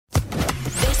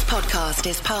podcast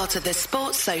is part of the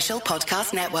Sports Social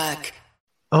Podcast Network.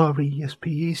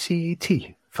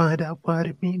 R-E-S-P-E-C-T. Find out what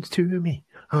it means to me.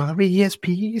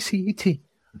 R-E-S-P-E-C-T.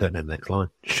 Don't know the next line.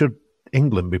 Should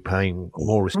England be paying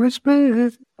more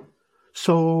respect?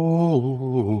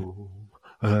 So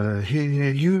I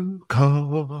hear you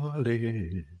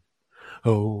calling.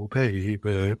 Oh, baby,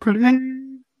 please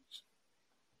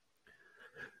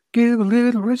give a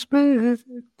little respect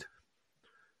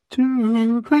to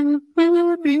me.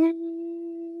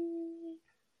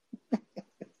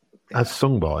 As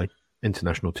sung by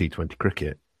International T20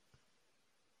 Cricket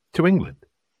to England,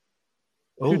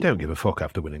 who don't give a fuck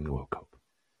after winning the World Cup.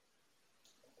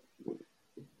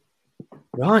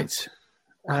 Right.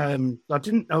 I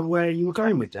didn't know where you were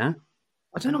going with that.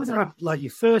 I don't know whether I like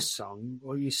your first song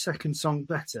or your second song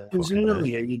better. It was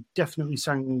earlier. You definitely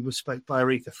sang "Respect" by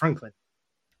Aretha Franklin.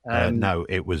 No,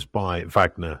 it was by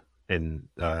Wagner in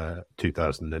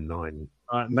 2009.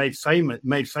 Made famous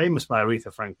by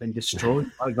Aretha Franklin, destroyed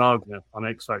by Wagner on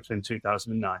X Factor in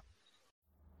 2009.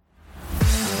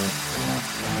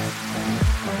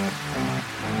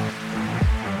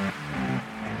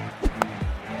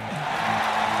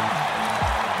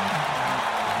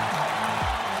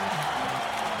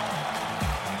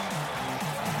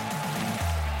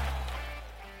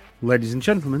 Ladies and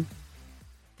gentlemen,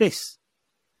 this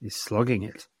is Slogging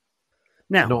It.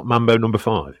 Now, Not Mambo number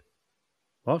 5.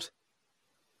 what?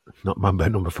 Not Mambo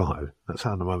number 5. That's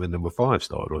how Mambo number 5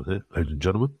 started, wasn't it? Ladies and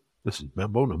gentlemen, this is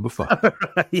Mambo number 5.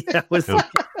 Yeah, that's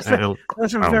a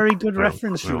very good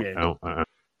reference from you. I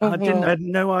had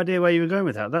no idea where you were going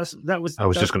with that. I was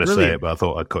just going to say it, but I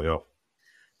thought I'd cut you off.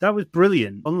 That was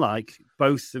brilliant. Unlike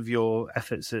both of your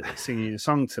efforts at singing a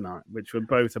song tonight, which were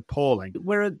both appalling.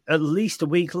 We're at least a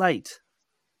week late,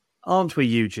 aren't we,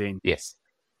 Eugene? Yes.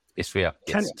 Yes, we are.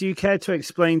 Yes. Do you care to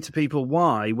explain to people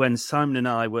why, when Simon and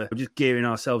I were just gearing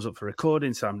ourselves up for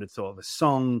recording, Simon had thought of a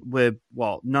song, we're,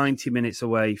 90 minutes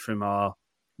away from our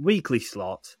weekly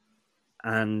slot,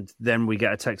 and then we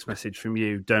get a text message from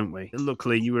you, don't we?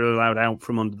 Luckily, you were allowed out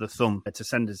from under the thumb to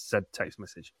send us said text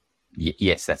message.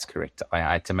 Yes, that's correct. I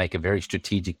had to make a very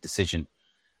strategic decision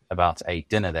about a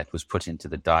dinner that was put into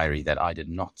the diary that I did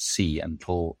not see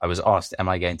until I was asked, am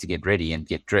I going to get ready and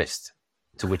get dressed?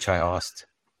 To which I asked,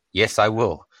 yes, I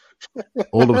will.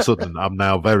 All of a sudden, I'm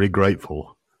now very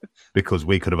grateful because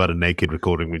we could have had a naked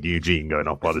recording with Eugene going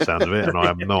off by the sound of it, and I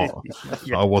am not.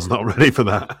 Yeah. I was not ready for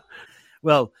that.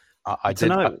 Well, I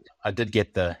did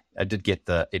get the.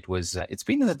 It's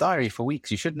been in the diary for weeks.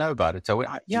 You should know about it. So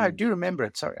I do remember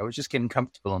it. Sorry, I was just getting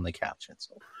comfortable on the couch. That's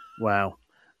all. Wow,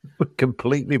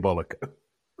 completely bollock.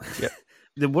 Yeah.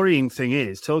 The worrying thing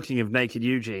is, talking of naked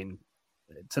Eugene,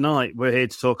 tonight we're here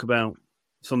to talk about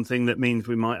something that means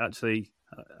we might actually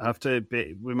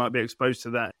we might be exposed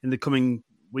to that in the coming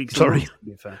weeks. Sorry. To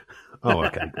be fair. Oh,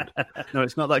 okay, good. No,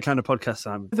 it's not that kind of podcast,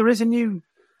 Simon. There is a new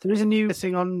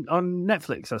thing on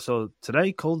Netflix I saw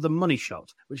today called The Money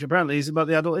Shot, which apparently is about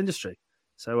the adult industry.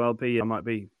 So I might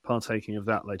be partaking of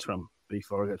that later on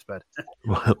before I go to bed.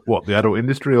 What, the adult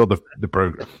industry or the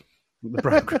program? The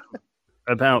program.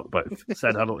 About both,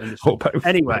 said adult industry. Or both,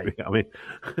 anyway, maybe. I mean,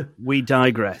 we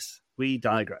digress.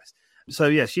 So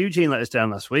yes, Eugene let us down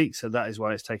last week, so that is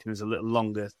why it's taken us a little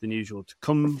longer than usual to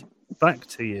come back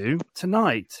to you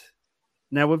tonight.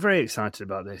 Now, we're very excited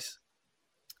about this,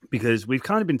 because we've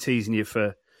kind of been teasing you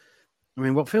for,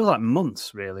 what feels like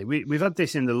months, really. We've had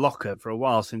this in the locker for a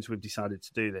while since we've decided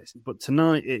to do this. But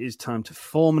tonight it is time to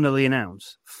formally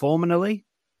announce. Formally?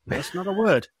 That's not a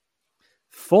word.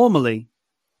 Formally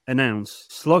announce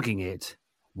Slogging It,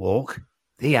 Walk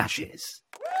the Ashes.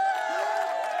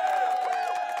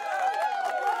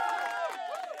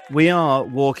 We are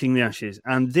walking the ashes.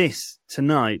 And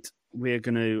tonight, we're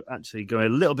going to actually go a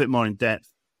little bit more in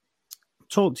depth,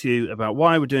 talk to you about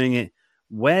why we're doing it,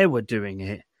 where we're doing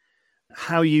it,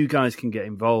 how you guys can get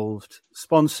involved,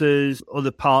 sponsors,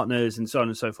 other partners, and so on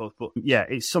and so forth. But yeah,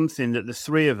 it's something that the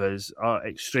three of us are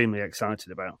extremely excited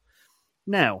about.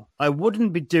 Now, I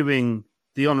wouldn't be doing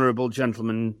the honourable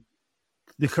gentleman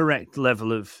the correct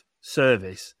level of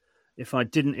service if I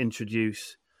didn't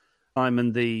introduce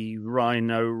Simon the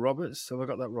Rhino Roberts. Have I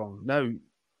got that wrong? No.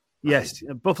 Yes,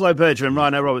 Buffalo Berger and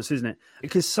Rhino Roberts, isn't it?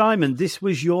 Because, Simon, this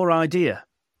was your idea.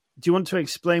 Do you want to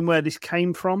explain where this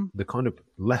came from? The kind of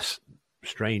less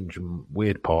strange and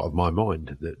weird part of my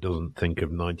mind that doesn't think of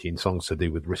 19 songs to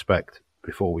do with respect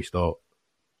before we start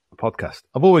a podcast.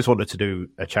 I've always wanted to do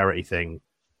a charity thing.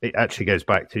 It actually goes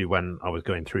back to when I was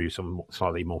going through some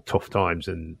slightly more tough times,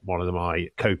 and one of my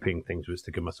coping things was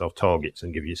to give myself targets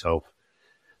and give yourself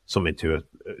something to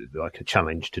like a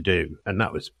challenge to do. And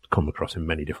that was come across in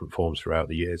many different forms throughout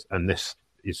the years. And this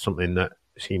is something that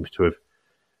seems to have.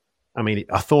 I mean,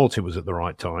 I thought it was at the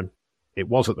right time. It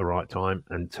was at the right time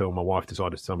until my wife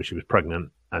decided to tell me she was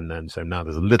pregnant, and then so now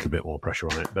there's a little bit more pressure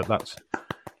on it. But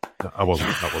that wasn't.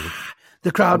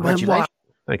 The crowd went wild.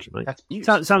 Thank you, mate. That's news.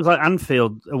 Sounds like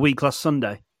Anfield a week last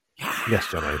Sunday. Yes,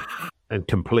 Jono. And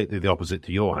completely the opposite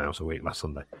to your house a week last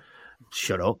Sunday.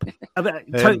 Shut up.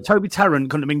 Toby Tarrant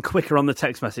couldn't have been quicker on the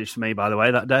text message to me, by the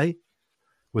way, that day.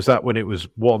 Was that when it was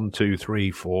 1, 2,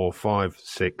 3, 4, 5,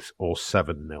 6, or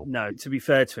 7-0? No, to be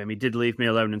fair to him, he did leave me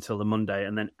alone until the Monday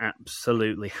and then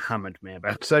absolutely hammered me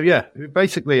about it. So, yeah,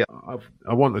 basically,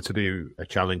 I wanted to do a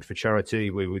challenge for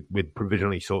charity. We'd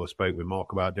provisionally sort of spoke with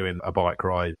Mark about doing a bike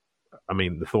ride. I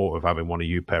mean, the thought of having one of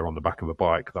you pair on the back of a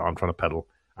bike that I'm trying to pedal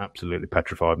absolutely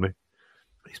petrified me.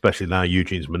 Especially now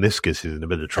Eugene's meniscus is in a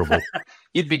bit of trouble.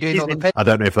 You'd be doing all the I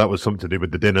don't know if that was something to do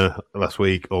with the dinner last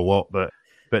week or what, but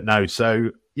no.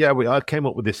 So, yeah, I came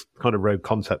up with this kind of road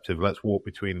concept of let's walk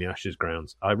between the Ashes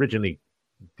grounds. I originally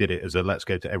did it as a let's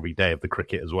go to every day of the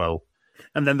cricket as well.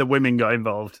 And then the women got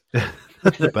involved.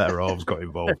 The better halves got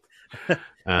involved.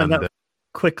 And that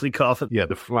quickly cut off. Yeah,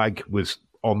 the flag was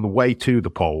on the way to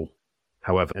the pole.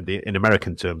 However, in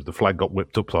American terms, the flag got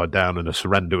whipped upside down and a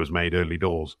surrender was made early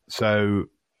doors. So,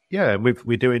 yeah,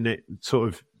 we're doing it sort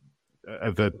of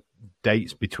the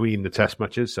dates between the test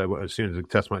matches. So as soon as the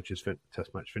test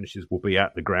match finishes, we'll be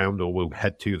at the ground or we'll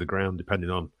head to the ground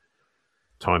depending on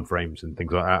time frames and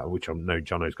things like that, which I know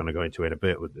Jono's going to go into in a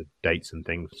bit with the dates and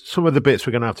things. Some of the bits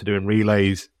we're going to have to do in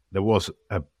relays. There was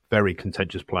a very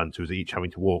contentious plan to us each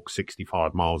having to walk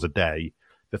 65 miles a day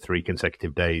for 3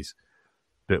 consecutive days.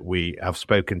 That we have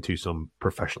spoken to some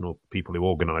professional people who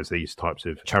organise these types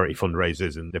of charity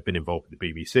fundraisers, and they've been involved with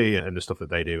the BBC and the stuff that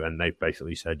they do, and they've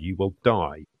basically said you will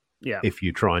die if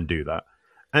you try and do that.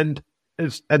 And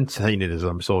as entertaining as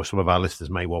I'm sure some of our listeners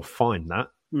may well find that,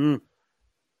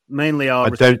 mainly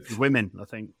our women, I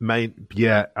think.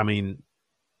 I mean,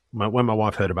 when my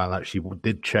wife heard about that, she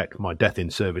did check my death in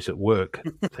service at work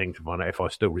thing to find out if I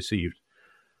still received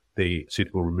the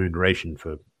suitable remuneration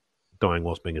for dying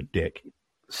whilst being a dick.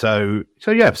 So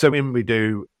when we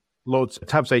do Lords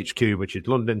Tabs HQ, which is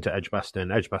London to Edgbaston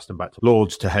back to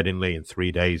Lords to Headingley in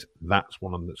 3 days, that's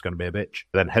one of them that's going to be a bitch.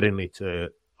 Then Headingley to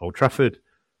Old Trafford,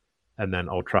 and then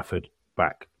Old Trafford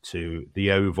back to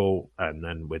the Oval, and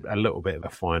then with a little bit of a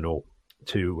final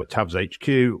to Tabs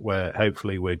HQ, where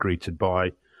hopefully we're greeted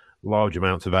by large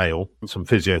amounts of ale, some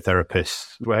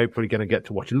physiotherapists. We're hopefully going to get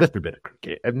to watch a little bit of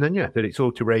cricket, and then that it's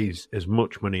all to raise as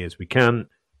much money as we can.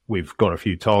 We've got a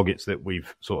few targets that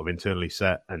we've sort of internally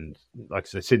set. And like I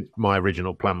said, since my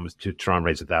original plan was to try and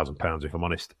raise £1,000, if I'm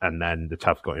honest, and then the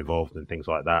TAFs got involved and things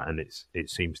like that. And it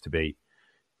seems to be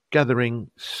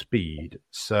gathering speed.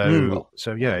 So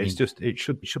yeah, it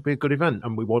should be a good event.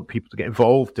 And we want people to get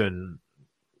involved, and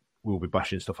we'll be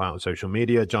bashing stuff out on social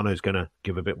media. Jono's going to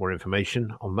give a bit more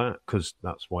information on that because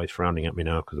that's why he's frowning at me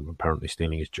now because I'm apparently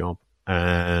stealing his job.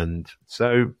 And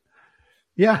so,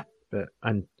 yeah,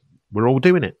 and we're all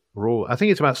doing it. I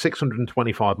think it's about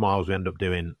 625 miles we end up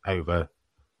doing over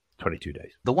 22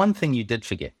 days. The one thing you did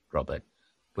forget, Robert,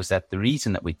 was that the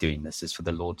reason that we're doing this is for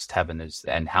the Lord's Taverners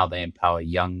and how they empower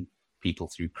young people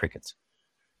through cricket.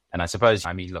 And I suppose,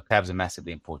 look, Tavs are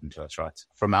massively important to us, right?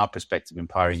 From our perspective,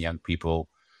 empowering young people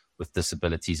with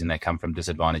disabilities and they come from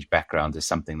disadvantaged backgrounds is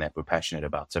something that we're passionate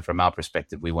about. So from our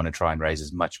perspective, we want to try and raise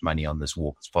as much money on this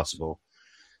walk as possible.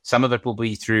 Some of it will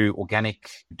be through organic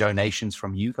donations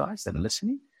from you guys that are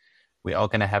listening. We are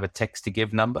going to have a text to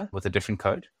give number with a different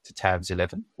code to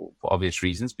TAVS11 for obvious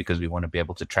reasons, because we want to be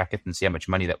able to track it and see how much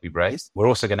money that we've raised. We're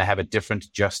also going to have a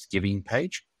different Just Giving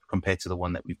page compared to the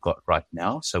one that we've got right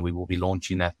now. So we will be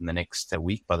launching that in the next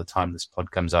week. By the time this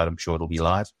pod comes out, I'm sure it'll be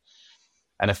live.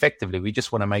 And effectively, we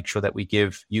just want to make sure that we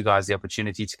give you guys the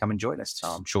opportunity to come and join us. So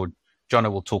I'm sure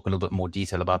Jono will talk a little bit more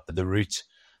detail about the route.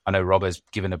 I know Rob has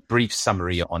given a brief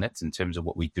summary on it in terms of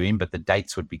what we're doing, but the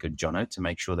dates would be good, Jono, to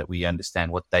make sure that we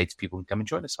understand what dates people can come and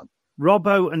join us on.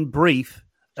 Robbo and brief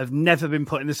have never been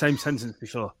put in the same sentence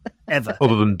before, ever.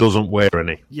 Other than doesn't wear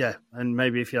any. Yeah, and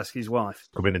maybe if you ask his wife.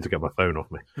 Coming in to get my phone off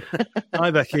me.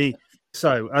 Hi, Becky.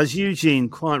 So, as Eugene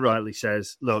quite rightly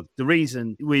says, look, the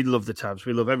reason we love the Tabs,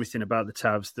 we love everything about the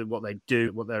Tabs, that what they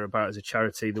do, what they're about as a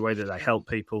charity, the way that they help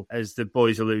people, as the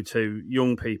boys allude to,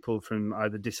 young people from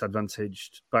either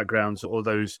disadvantaged backgrounds or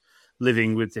those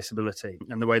living with disability,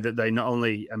 and the way that they not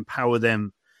only empower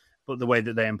them, but the way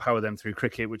that they empower them through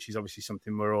cricket, which is obviously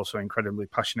something we're also incredibly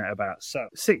passionate about. So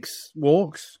 6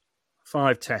 walks,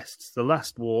 5 tests, the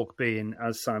last walk being,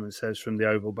 as Simon says, from the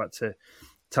Oval back to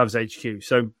Tabs HQ.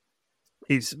 So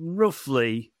it's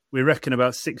roughly, we reckon,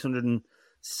 about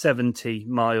 670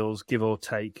 miles, give or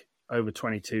take, over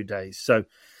 22 days. So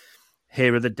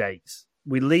Here are the dates.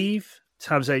 We leave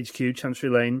Tabs HQ, Chancery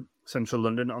Lane, Central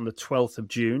London, on the 12th of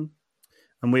June.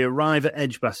 And we arrive at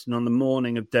Edgbaston on the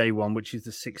morning of day one, which is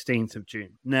the 16th of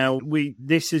June. Now,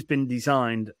 this has been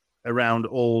designed around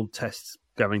all tests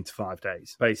going to 5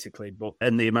 days, basically.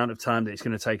 And the amount of time that it's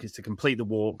going to take us to complete the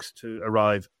walks to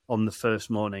arrive on the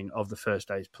first morning of the first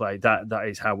day's play, that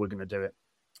is how we're going to do it.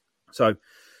 So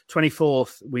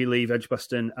 24th, we leave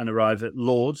Edgbaston and arrive at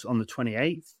Lords on the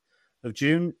 28th of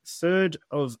June. 3rd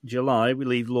of July, we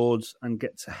leave Lords and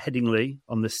get to Headingley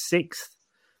on the 6th.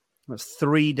 That's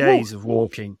 3 days of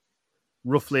walking,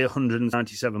 roughly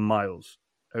 197 miles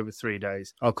over 3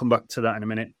 days. I'll come back to that in a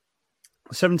minute.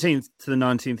 17th to the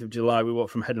 19th of July, we walk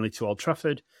from Headingley to Old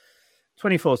Trafford.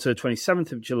 24th to the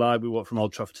 27th of July, we walk from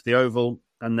Old Trafford to the Oval.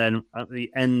 And then at the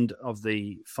end of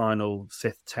the final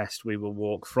 5th test, we will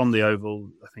walk from the Oval,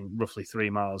 I think roughly 3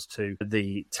 miles, to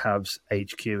the Tabs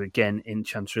HQ again in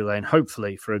Chancery Lane,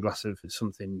 hopefully for a glass of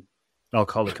something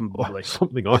alcoholic and bubbly.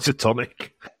 Something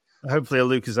isotonic. Hopefully a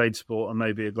Lucozade Sport and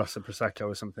maybe a glass of Prosecco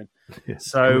or something. Yeah.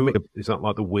 So is that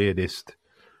like the weirdest?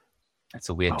 That's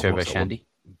a weird turbo shandy.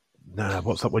 Nah,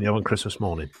 what's that one you have on Christmas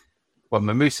morning? Well,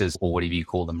 mimosas, or whatever you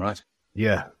call them, right?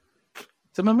 Yeah.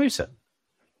 It's a mimosa.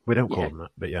 We don't call them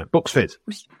that, but yeah. Bucks Fizz.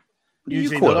 What do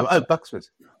you call them? Oh, Bucksford.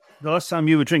 The last time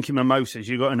you were drinking mimosas,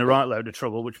 you got in a right load of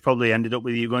trouble, which probably ended up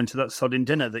with you going to that sodding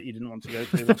dinner that you didn't want to go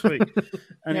to last week.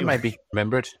 Anyway. Yeah, maybe.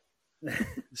 Remember it?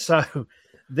 So,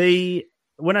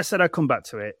 when I said I'd come back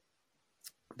to it,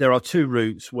 there are 2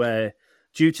 routes where,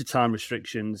 due to time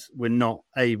restrictions, we're not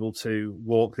able to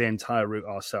walk the entire route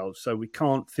ourselves. So we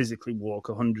can't physically walk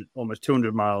almost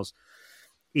 200 miles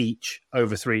each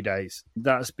over 3 days.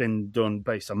 That's been done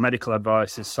based on medical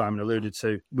advice, as Simon alluded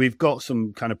to. We've got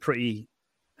some kind of pretty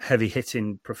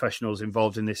heavy-hitting professionals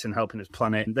involved in this and helping us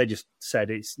plan it. And they just said,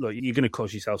 look, you're going to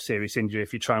cause yourself serious injury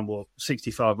if you try and walk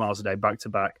 65 miles a day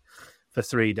back-to-back for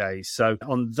 3 days. So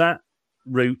on that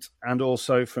route, and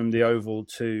also from the Oval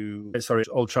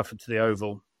Old Trafford to the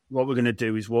Oval, what we're going to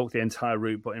do is walk the entire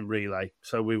route, but in relay.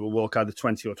 So we will walk either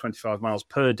 20 or 25 miles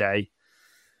per day.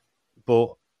 But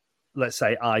let's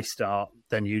say I start,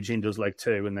 then Eugene does leg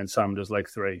 2, and then Simon does leg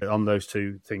 3 on those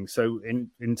 2 things. So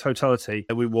in totality,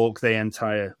 we walk the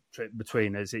entire trip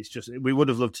between us. It's just, we would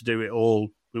have loved to do it all.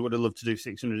 We would have loved to do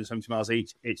 670 miles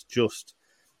each. It's just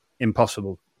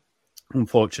impossible,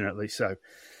 unfortunately. So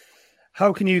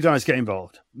how can you guys get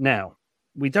involved? Now,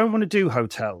 we don't want to do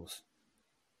hotels.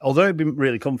 Although it'd be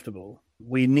really comfortable,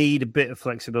 we need a bit of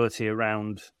flexibility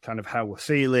around kind of how we're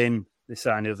feeling, this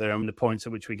and the other, and the points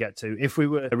at which we get to. If we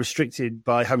were restricted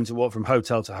by having to walk from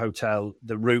hotel to hotel,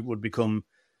 the route would become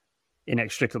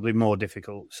inextricably more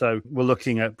difficult. So we're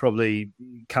looking at probably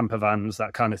camper vans,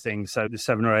 that kind of thing. So the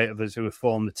 7 or 8 of us who have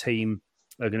formed the team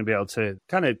are going to be able to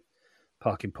kind of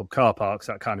park in pub car parks,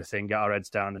 that kind of thing, get our heads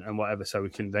down and whatever, so we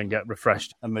can then get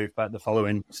refreshed and move back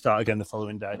start again the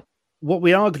following day. What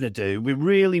we are going to do, we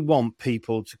really want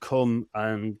people to come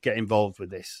and get involved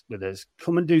with this with us.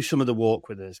 Come and do some of the walk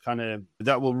with us.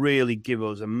 That will really give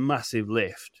us a massive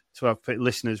lift to have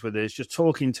listeners with us, just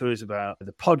talking to us about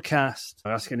the podcast,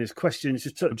 asking us questions,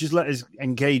 just let us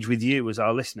engage with you as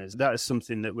our listeners. That is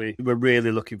something that we're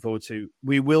really looking forward to.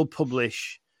 We will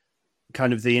publish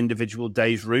kind of the individual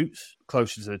days' routes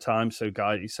closer to the time, so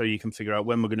you can figure out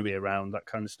when we're going to be around, that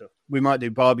kind of stuff. We might do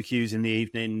barbecues in the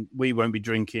evening. We won't be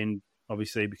drinking,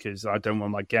 obviously, because I don't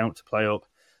want my gout to play up,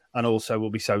 and also we'll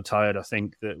be so tired, I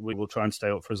think, that we will try and stay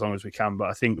up for as long as we can, but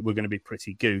I think we're going to be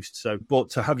pretty goosed. But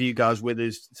to have you guys with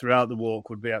us throughout the walk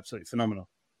would be absolutely phenomenal.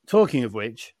 Talking of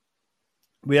which,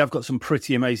 we have got some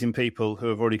pretty amazing people who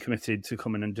have already committed to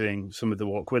coming and doing some of the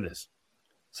walk with us.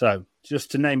 So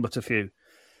just to name but a few.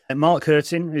 Mark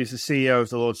Curtin, who's the CEO of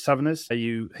the Lord's Taverners,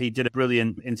 he did a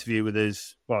brilliant interview with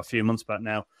us, a few months back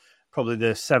now. Probably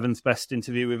the 7th best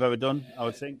interview we've ever done, I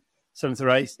would think. 7th or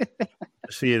 8th.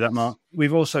 Just for you, that, Mark.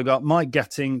 We've also got Mike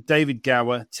Gatting, David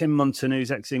Gower, Tim Munton, who's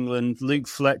ex-England, Luke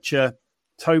Fletcher,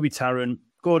 Toby Tarrant,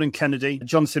 Gordon Kennedy,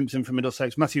 John Simpson from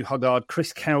Middlesex, Matthew Hoggard,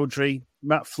 Chris Cowdrey,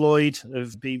 Matt Floyd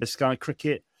of Sky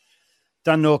Cricket,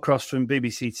 Dan Norcross from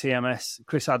BBC TMS,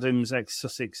 Chris Adams,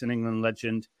 ex-Sussex and England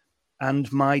legend,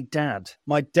 and my dad.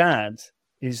 My dad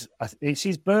it's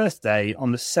his birthday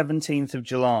on the 17th of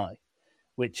July,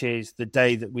 which is the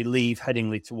day that we leave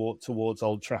Headingley to walk towards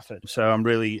Old Trafford. So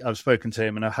I've spoken to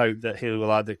him, and I hope that he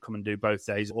will either come and do both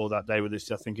days or that day with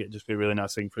us. I think it'd just be a really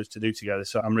nice thing for us to do together.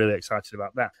 So I'm really excited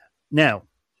about that. Now,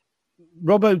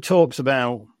 Robbo talks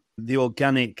about the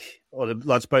organic, or the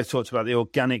lads both talked about the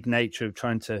organic nature of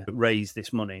trying to raise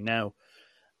this money. Now,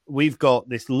 we've got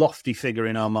this lofty figure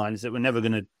in our minds that we're never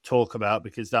going to talk about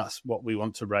because that's what we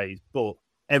want to raise. But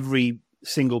every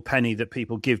single penny that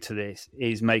people give to this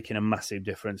is making a massive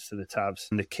difference to the Tavs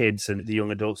and the kids and the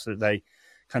young adults that they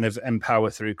kind of empower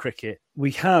through cricket.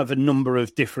 We have a number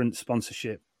of different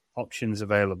sponsorship options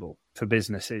available for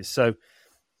businesses. So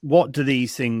what do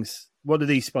these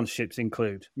sponsorships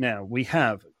include? Now, we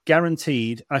have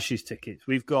guaranteed Ashes tickets.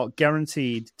 We've got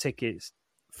guaranteed tickets,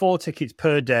 4 tickets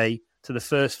per day to the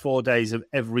first 4 days of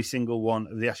every single one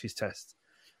of the Ashes tests.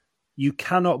 You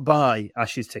cannot buy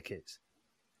Ashes tickets.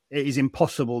 It is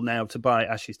impossible now to buy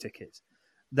Ashes tickets.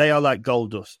 They are like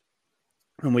gold dust.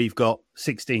 And we've got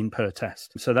 16 per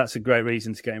test. So that's a great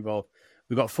reason to get involved.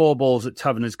 We've got 4 balls at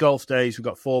Taverners Golf Days. We've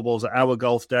got 4 balls at our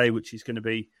Golf Day, which is going to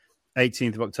be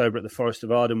 18th of October at the Forest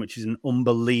of Arden, which is an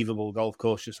unbelievable golf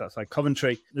course just outside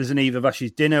Coventry. There's an Eve of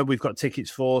Ashes dinner we've got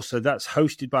tickets for. So that's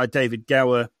hosted by David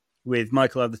Gower with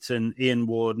Michael Atherton, Ian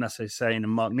Ward, Nasser Hussain and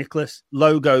Mark Nicholas.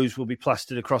 Logos will be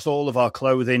plastered across all of our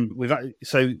clothing.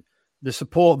 So the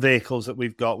support vehicles that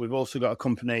we've also got a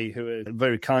company who are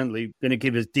very kindly going to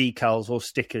give us decals or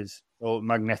stickers or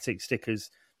magnetic stickers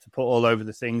to put all over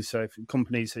the things. So if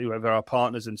companies, whoever our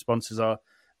partners and sponsors are,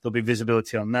 there'll be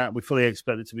visibility on that. We fully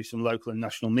expect there to be some local and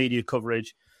national media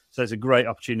coverage. So there's a great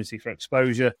opportunity for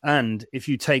exposure. And if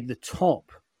you take the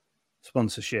top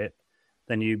sponsorship,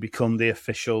 then you become the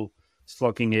official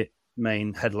Slogging It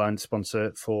main headline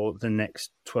sponsor for the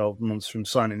next 12 months from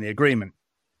signing the agreement.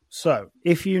 So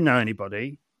if you know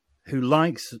anybody who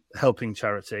likes helping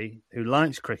charity, who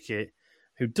likes cricket,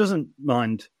 who doesn't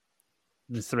mind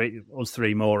us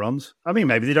three morons. I mean,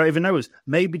 maybe they don't even know us.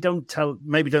 Maybe don't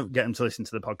get them to listen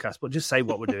to the podcast, but just say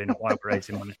what we're doing and why we're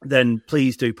raising money. Then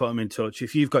please do put them in touch.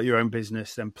 If you've got your own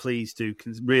business, then please do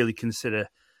really consider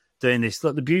doing this.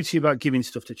 Look, the beauty about giving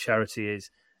stuff to charity is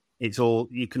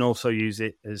you can also use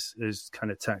it as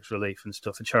kind of tax relief and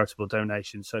stuff, a charitable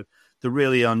donation. So there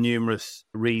really are numerous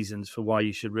reasons for why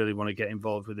you should really want to get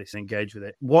involved with this and engage with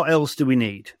it. What else do we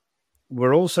need?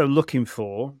 We're also looking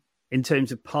for, in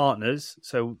terms of partners,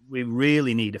 so we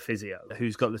really need a physio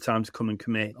who's got the time to come and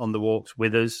commit on the walks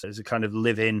with us as a kind of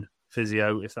live-in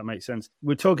physio, if that makes sense.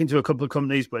 We're talking to a couple of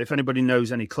companies, but if anybody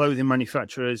knows any clothing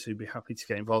manufacturers who'd be happy to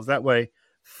get involved that way,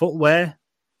 footwear,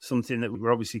 something that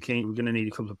we're obviously keen. We're going to need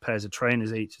a couple of pairs of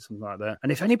trainers each or something like that.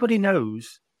 And if anybody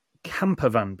knows camper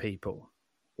van people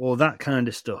or that kind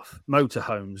of stuff,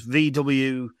 motorhomes,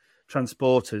 VW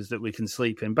transporters that we can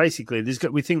sleep in, basically,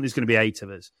 we think there's going to be 8 of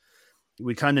us.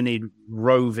 We kind of need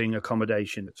roving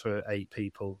accommodation for 8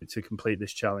 people to complete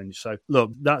this challenge. So,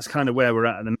 look, that's kind of where we're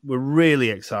at. And we're really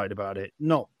excited about it.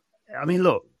 We're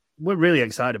really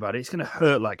excited about it. It's going to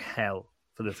hurt like hell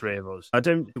for the 3 of us.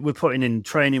 We're putting in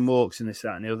training walks and this,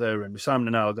 that, and the other. And Simon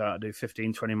and I will go out and do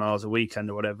 15, 20 miles a weekend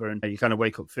or whatever. And you kind of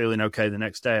wake up feeling okay the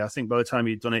next day. I think by the time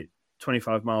you've done it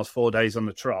 25 miles, 4 days on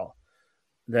the trot,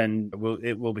 then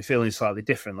it will be feeling slightly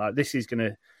different. Like, this is going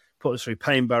to put us through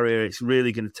pain barrier. It's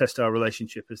really going to test our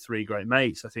relationship as 3 great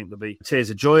mates. I think there'll be tears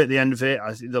of joy at the end of it.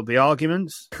 I think there'll be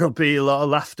arguments. There'll be a lot of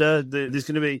laughter. There's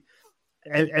going to be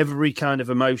every kind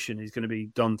of emotion is going to be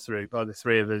gone through by the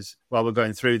 3 of us while we're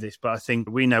going through this. But I think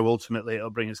we know ultimately it'll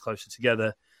bring us closer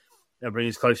together. It'll bring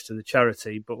us closer to the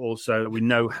charity, but also we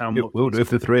know how much. It will do if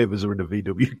the 3 of us are in a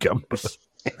VW camper.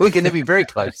 We're going to be very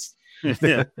close.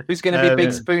 Yeah. Who's going to be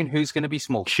big spoon? Who's going to be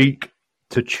small? Cheek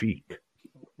to cheek.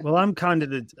 Well, I'm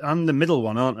the middle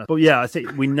one, aren't I? But yeah, I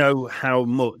think we know how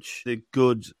much the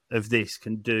good of this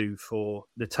can do for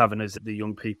the Taverners, the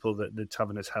young people that the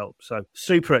Taverners help. So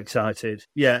super excited.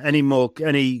 Yeah,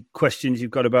 any questions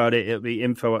you've got about it, it'll be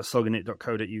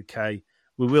info@sloggingit.co.uk.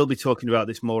 We will be talking about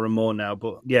this more and more now,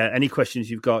 but yeah, any questions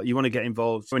you've got, you want to get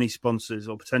involved, any sponsors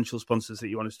or potential sponsors that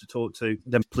you want us to talk to,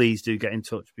 then please do get in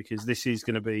touch, because this is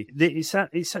going to be,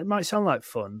 it might sound like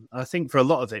fun. I think for a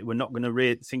lot of it, we're not going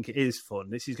to think it is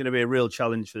fun. This is going to be a real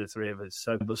challenge for the 3 of us,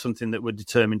 but something that we're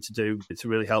determined to do to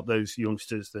really help those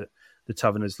youngsters that the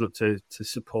Taverners look to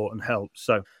support and help.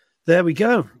 So there we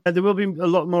go. There will be a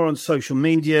lot more on social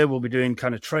media. We'll be doing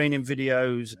kind of training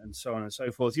videos and so on and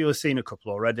so forth. You'll have seen a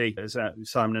couple already. As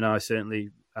Simon and I certainly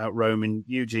out roaming.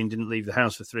 Eugene didn't leave the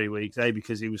house for 3 weeks,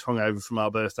 because he was hungover from our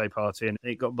birthday party and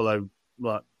it got below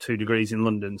 2 degrees in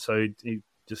London. So he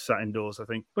just sat indoors, I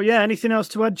think. But yeah, anything else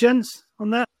to add, gents,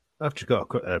 on that? I've just got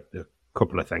a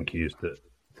couple of thank yous to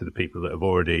the people that have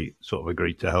already sort of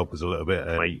agreed to help us a little bit.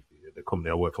 The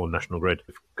company I work for, National Grid,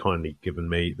 have kindly given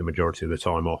me the majority of the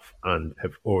time off and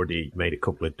have already made a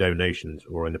couple of donations,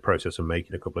 or in the process of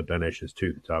making a couple of donations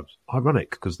to the Tabs.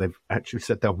 Ironic, because they've actually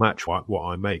said they'll match what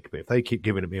I make, but if they keep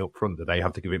giving it me up front, they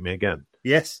have to give it me again.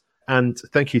 Yes. And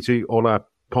thank you to all our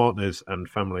partners and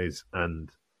families and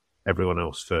everyone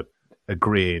else for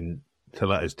agreeing to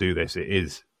let us do this. It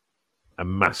is a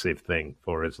massive thing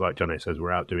for us. Like Johnny says,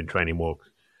 we're out doing training walks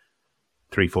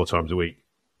 3-4 times a week.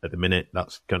 At the minute,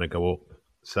 that's going to go up.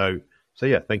 So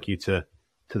yeah, thank you to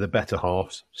the better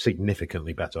halves,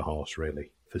 significantly better halves,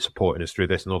 really, for supporting us through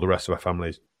this, and all the rest of our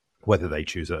families, whether they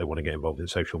choose that they want to get involved in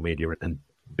social media and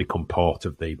become part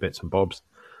of the bits and bobs.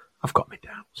 I've got my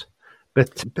doubts.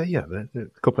 But yeah,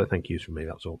 a couple of thank yous from me,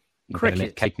 that's all. You better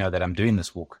let Kate know that I'm doing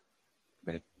this walk.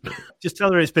 Just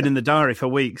tell her it's been in the diary for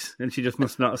weeks and she just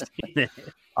must not have seen it.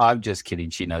 I'm just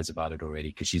kidding. She knows about it already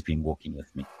because she's been walking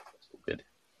with me. It's all good.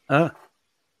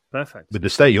 Perfect. With the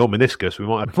state of your meniscus, we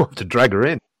might have to drag her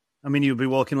in. I mean, you'd be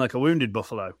walking like a wounded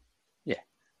buffalo. Yeah,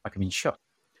 like I've been shot.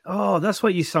 Oh, that's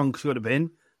what your song should have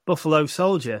been. Buffalo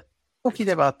Soldier. Talking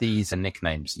about these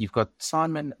nicknames, you've got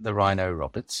Simon the Rhino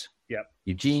Roberts. Yep.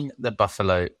 Eugene the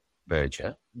Buffalo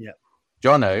Berger. Yep.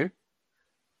 Jono.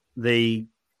 The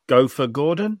Gopher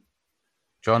Gordon.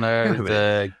 Jono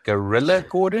the Gorilla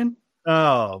Gordon.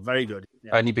 Oh, very good.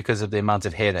 Yeah. Only because of the amount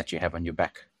of hair that you have on your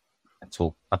back. That's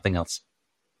all. Nothing else.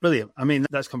 Brilliant. I mean,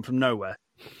 that's come from nowhere.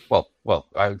 Well,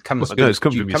 it comes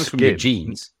from your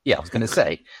jeans. Yeah, I was going to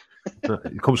say.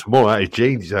 It comes from all out his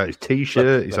jeans, he's out his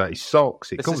T-shirt, he's out his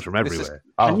socks. It comes from everywhere.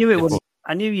 I knew it was.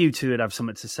 I knew you two would have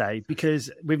something to say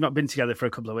because we've not been together for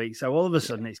a couple of weeks. So all of a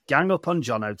sudden, it's gang up on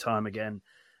Jono time again.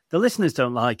 The listeners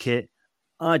don't like it.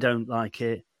 I don't like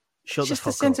it. Shut the fuck up.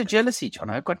 It's just a sense of jealousy,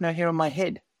 Jono. I've got no hair on my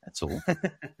head. That's all.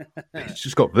 He's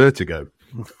just got vertigo.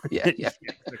 Yeah.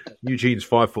 Eugene's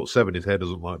 5'7". His hair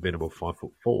doesn't like being above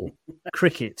 5'4".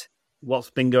 Cricket.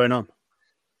 What's been going on?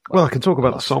 Well, I can talk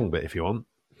about the song bit if you want.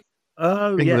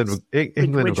 Oh,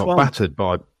 England have got battered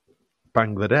by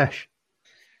Bangladesh.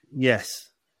 Yes.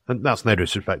 And that's no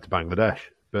disrespect to Bangladesh,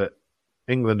 but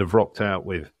England have rocked out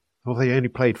with, they only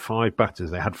played 5 batters.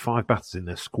 They had 5 batters in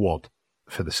their squad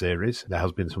for the series. There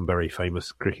has been some very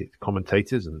famous cricket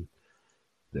commentators, and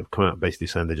they've come out basically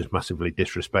saying they're just massively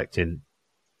disrespecting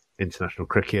international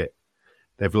cricket.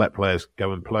 They've let players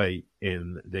go and play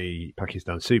in the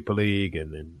Pakistan Super League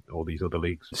and in all these other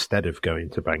leagues instead of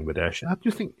going to Bangladesh. I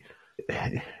just think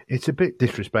it's a bit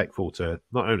disrespectful to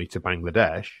not only to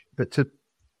Bangladesh, but to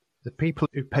the people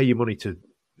who pay you money to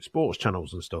sports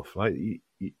channels and stuff. Like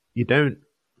you don't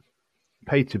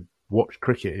pay to watch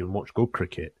cricket and watch good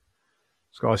cricket.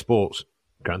 Sky Sports,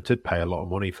 granted, pay a lot of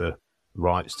money for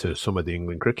rights to some of the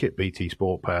England cricket. BT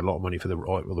Sport pay a lot of money for the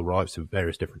rights to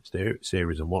various different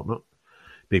series and whatnot.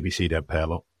 BBC don't pay a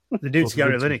lot. The dude's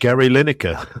Gary Lineker. Gary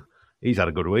Lineker. He's had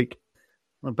a good week.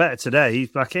 Well, better today.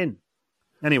 He's back in.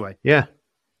 Anyway. Yeah.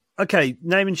 Okay,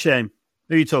 name and shame.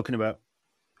 Who are you talking about?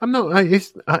 I'm not.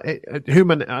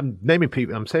 I'm naming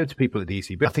people. I'm saying to people at the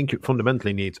ECB, I think it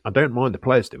fundamentally needs. I don't mind the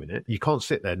players doing it. You can't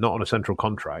sit there not on a central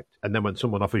contract, and then when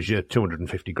someone offers you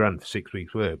 250 grand for 6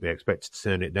 weeks' work, be expected to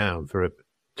turn it down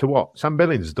to what? Sam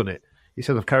Billings has done it. He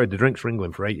said, "I've carried the drinks for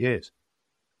England for 8 years."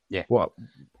 Yeah. What?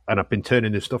 And I've been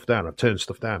turning this stuff down. I've turned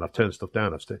stuff down.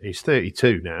 He's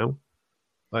 32 now.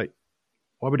 Like,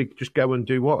 why would he just go and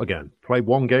do what again? Play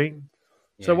one game?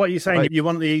 Yeah. So what are you saying? You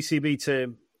want the ECB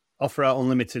to offer out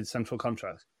unlimited central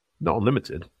contracts? Not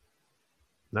unlimited.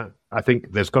 No. I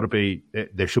think there should be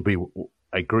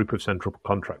a group of central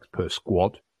contracts per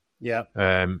squad. Yeah.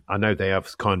 I know they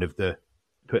have kind of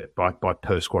by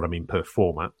per squad, I mean per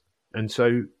format. And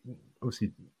so,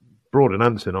 obviously, Broad and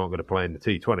Anderson aren't going to play in the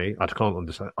T20. I can't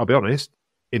understand. I'll be honest,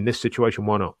 in this situation,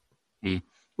 why not?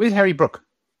 Where's Harry Brook?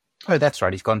 Oh, that's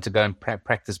right. He's gone to go and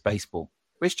practice baseball.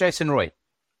 Where's Jason Roy?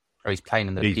 Oh, he's playing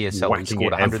in the PSL and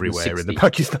scored 160. Everywhere in the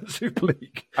Pakistan Super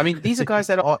League. I mean, these are guys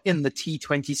that are in the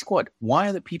T20 squad. Why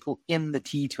are the people in the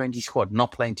T20 squad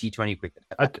not playing T20 cricket?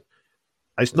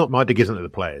 It's not my dig, isn't it, the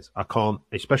players? I can't,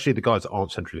 especially the guys that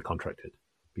aren't centrally contracted,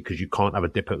 because you can't have a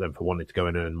dip at them for wanting to go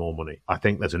and earn more money. I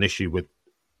think there's an issue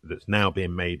that's now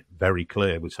being made very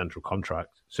clear with central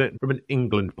contracts. Certainly from an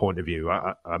England point of view,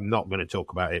 I'm not going to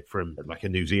talk about it from like a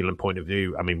New Zealand point of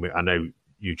view. I mean, I know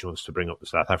Huge wants to bring up the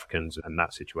South Africans and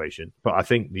that situation, but I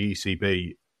think the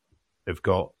ECB they've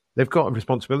got a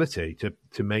responsibility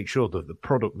to make sure that the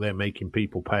product they're making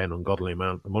people pay an ungodly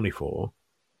amount of money for,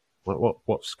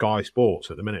 what Sky Sports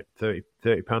at the minute, £30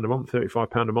 a month,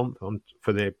 £35 a month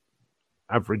for the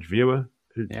average viewer.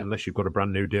 Yeah. Unless you've got a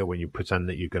brand new deal when you pretend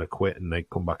that you're going to quit and they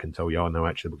come back and tell you, oh, no,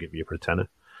 actually, we'll give you for a tenner.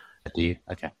 Do you?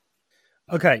 Okay.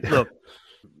 Okay, look,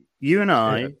 you and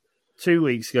I, 3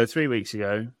 weeks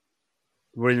ago,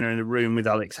 were in a room with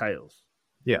Alex Hales.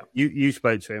 Yeah. You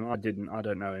spoke to him. I didn't. I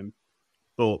don't know him.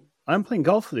 But I'm playing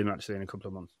golf with him, actually, in a couple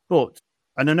of months.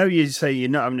 And I know you say you're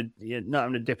not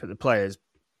having a dip at the players,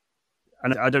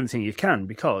 and I don't think you can,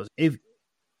 because if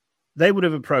they would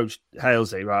have approached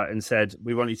Halesey, right, and said,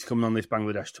 we want you to come on this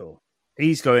Bangladesh tour.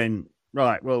 He's going,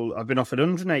 right, well, I've been offered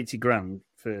 180 grand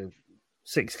for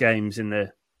 6 games in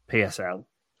the PSL,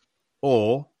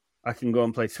 or I can go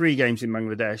and play 3 games in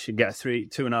Bangladesh and get a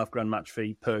 2.5 grand match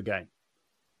fee per game.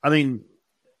 I mean,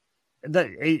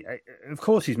 of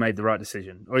course he's made the right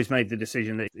decision, or he's made the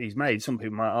decision that he's made. Some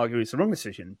people might argue it's the wrong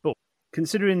decision, but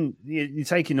considering you're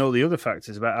taking all the other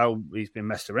factors about how he's been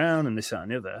messed around and this, that,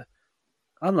 and the other,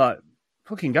 I'm like,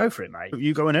 fucking go for it, mate.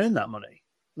 You go and earn that money.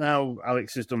 Now,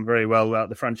 Alex has done very well out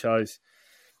the franchise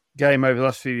game over the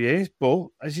last few years, but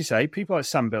as you say, people like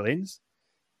Sam Billings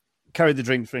carried the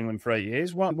drink for England for 8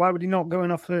 years. Why would he not go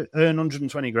and earn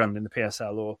 120 grand in the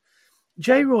PSL? Or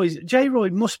J. Roy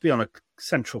must be on a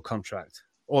central contract,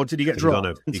 or did he get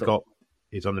dropped?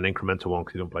 He's on an incremental one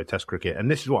because he don't play Test cricket, and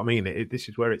this is what I mean. This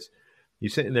is where you're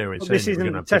sitting there and saying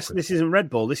this isn't red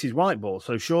ball, this is white ball.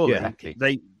 So surely that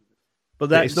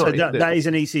is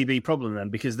an ECB problem then,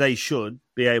 because they should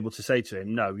be able to say to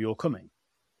him, "No, you're coming."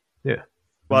 Yeah,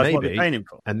 well, that's what they're paying him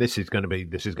for. And this is going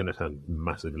to sound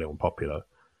massively unpopular.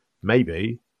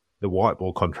 Maybe the white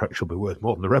ball contract should be worth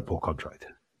more than the red ball contract,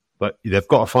 but they've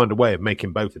got to find a way of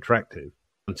making both attractive.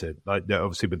 Like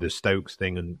obviously with the Stokes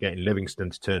thing and getting Livingston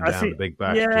to turn down the big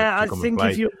bash. Yeah, I think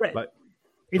if you're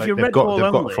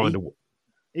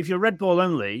red ball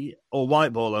only or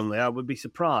white ball only, I would be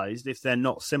surprised if they're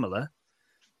not similar.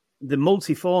 The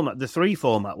multi-format, the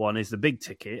 3-format one is the big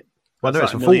ticket. Well, no,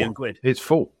 it's like a full one. Quid. It's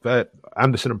full.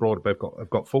 Anderson and Broad both have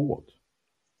got full ones.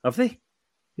 Have they?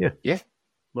 Yeah.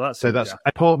 Well, that's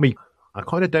part of me. I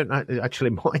kind of don't actually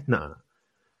mind that.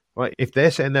 Right, if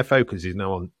they're saying their focus is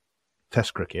now on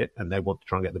Test cricket and they want to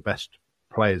try and get the best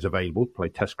players available to play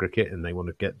Test cricket, and they want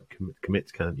to commit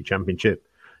to County Championship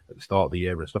at the start of the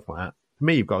year and stuff like that. For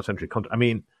me, you've got a century contract. I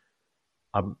mean,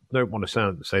 I don't want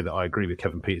to say that I agree with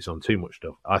Kevin Peters on too much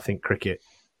stuff. I think cricket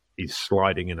is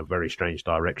sliding in a very strange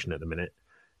direction at the minute,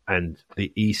 and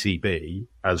the ECB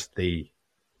as the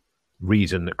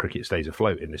reason that cricket stays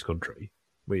afloat in this country.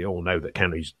 We all know that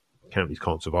counties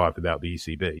can't survive without the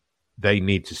ECB. They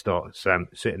need to start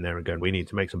sitting there and going, we need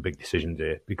to make some big decisions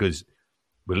here, because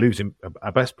we're losing.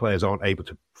 Our best players aren't able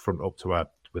to front up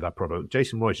with our product.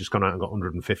 Jason Roy's just gone out and got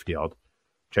 150 odd,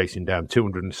 chasing down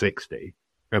 260.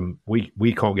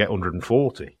 We can't get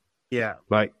 140. Yeah.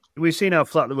 Like, we've seen how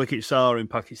flat the wickets are in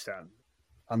Pakistan.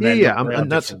 I'm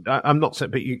not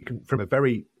saying, but you can, from a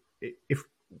very, if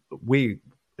we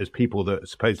as people that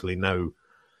supposedly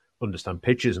understand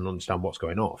pitches and understand what's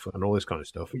going off and all this kind of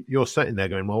stuff, you're sitting there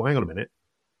going, well, hang on a minute.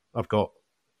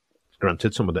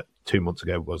 Granted, someone that 2 months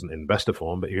ago wasn't in best of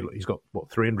form, but he's got,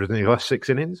 300 in the last 6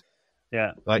 innings?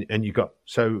 Yeah.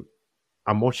 So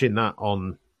I'm watching that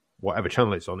on whatever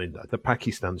channel it's on in the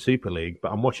Pakistan Super League,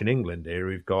 but I'm watching England here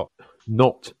who've got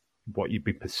not what you'd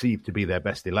be perceived to be their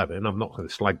best 11. I'm not going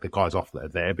to slag the guys off that are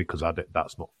there, because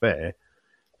that's not fair,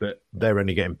 but they're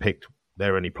only getting picked.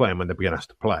 They're only playing when they've been asked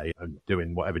to play and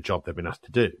doing whatever job they've been asked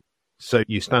to do. So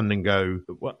you stand and go,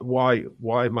 why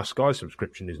my Sky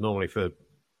subscription is normally for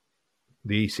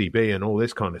the ECB and all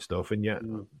this kind of stuff, and yet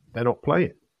they're not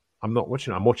playing. I'm not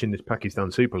watching. I'm watching this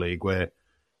Pakistan Super League where,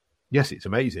 yes, it's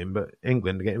amazing, but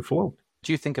England are getting flogged.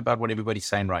 Do you think about what everybody's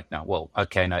saying right now? Well,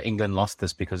 okay, no, England lost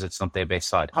this because it's not their best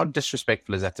side. How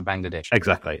disrespectful is that to Bangladesh?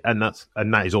 Exactly, and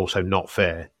that is also not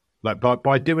fair. Like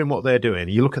by doing what they're doing,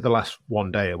 you look at the last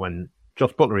one day when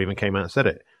Josh Butler even came out and said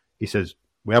it. He says,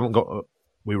 we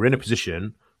were in a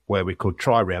position where we could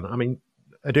try round. I mean,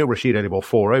 Adil Rashid only bowled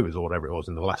 4 overs or whatever it was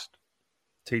in the last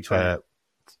T20.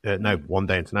 One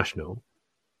day international.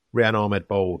 Rian Ahmed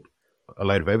bowled a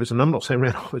load of overs, and I'm not saying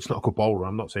Rian Ahmed's not a good bowler.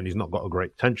 I'm not saying he's not got a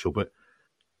great potential, but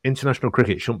international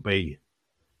cricket shouldn't be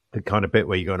the kind of bit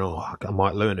where you're going, oh, I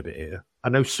might learn a bit here. I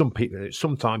know some people,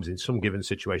 sometimes in some given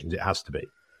situations, it has to be,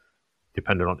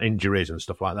 depending on injuries and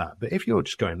stuff like that. But if you're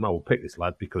just going, well, we'll pick this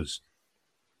lad because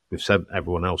we've sent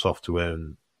everyone else off to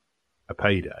earn a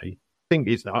payday, I think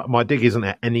my dig isn't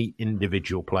at any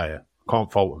individual player.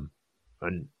 Can't fault them.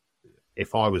 And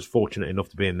if I was fortunate enough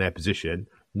to be in their position,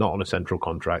 not on a central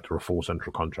contract or a full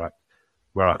central contract,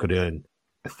 where I could earn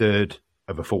a third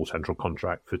of a full central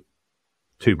contract for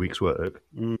 2 weeks' work,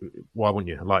 why wouldn't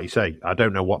you? Like you say, I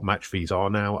don't know what match fees are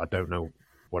now. I don't know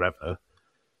whatever.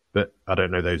 But I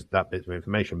don't know that bit of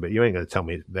information. But you ain't going to tell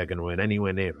me they're going to earn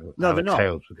anywhere near. No, they're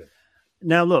not.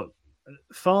 Now, look,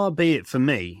 far be it for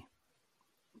me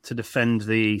to defend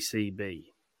the ECB,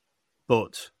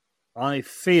 but I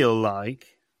feel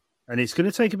like, and it's going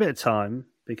to take a bit of time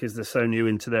because they're so new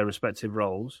into their respective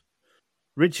roles,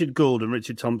 Richard Gould and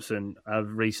Richard Thompson have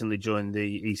recently joined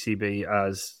the ECB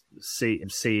as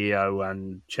CEO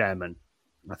and chairman,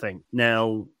 I think.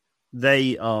 Now,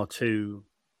 they are two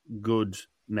good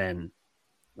men.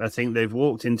 I think they've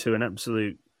walked into an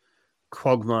absolute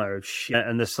quagmire of shit,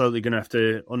 and they're slowly going to have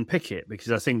to unpick it,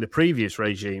 because I think the previous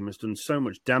regime has done so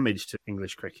much damage to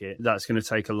English cricket that's going to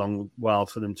take a long while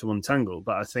for them to untangle.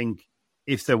 But I think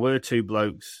if there were two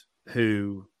blokes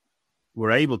who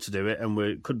were able to do it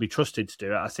and could be trusted to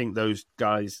do it, I think those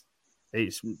guys,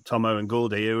 it's Tomo and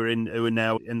Goldie, who are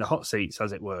now in the hot seats,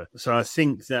 as it were. So I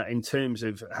think that in terms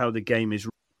of how the game is,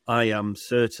 I am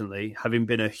certainly, having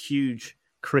been a huge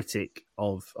critic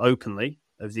openly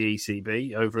of the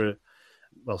ECB over,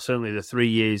 well, certainly the 3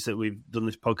 years that we've done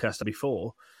this podcast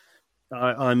before,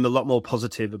 I'm a lot more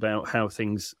positive about how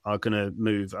things are going to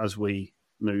move as we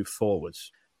move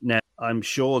forwards. Now, I'm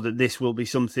sure that this will be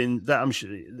something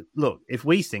that look, if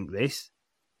we think this,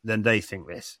 then they think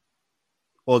this,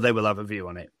 or they will have a view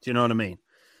on it. Do you know what I mean?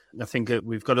 I think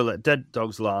we've got to let dead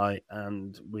dogs lie,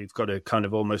 and we've got to kind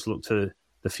of almost look to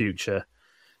the future.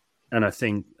 And I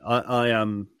think I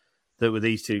am that with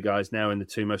these two guys now in the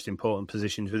two most important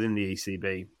positions within the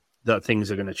ECB, that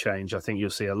things are going to change. I think you'll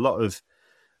see a lot of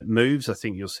moves. I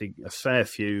think you'll see a fair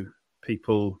few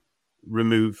people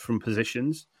removed from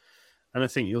positions. And I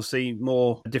think you'll see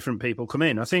more different people come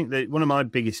in. I think that one of my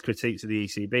biggest critiques of the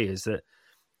ECB is that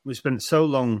we spent so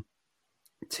long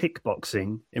tick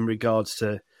boxing in regards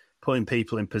to putting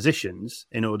people in positions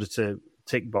in order to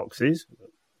tick boxes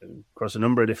across a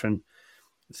number of different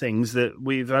things, that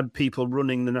we've had people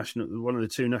running one of the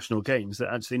two national games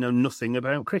that actually know nothing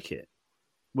about cricket,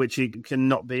 which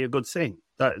cannot be a good thing.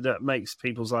 That makes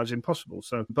people's lives impossible.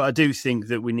 So, but I do think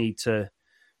that we need to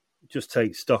just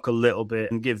take stock a little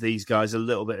bit and give these guys a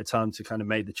little bit of time to kind of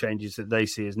make the changes that they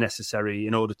see as necessary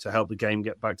in order to help the game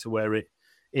get back to where it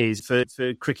is, for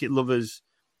cricket lovers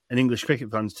and English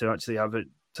cricket fans to actually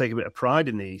take a bit of pride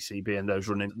in the ECB and those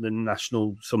running the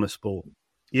national summer sport.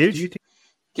 You?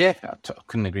 Yeah, I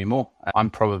couldn't agree more. I'm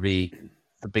probably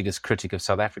the biggest critic of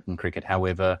South African cricket.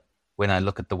 However, when I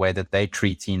look at the way that they're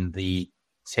treating the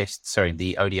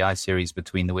ODI series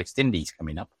between the West Indies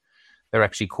coming up, they're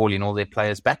actually calling all their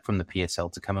players back from the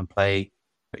PSL to come and play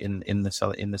in the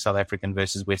South African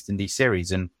versus West Indies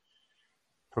series. And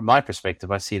from my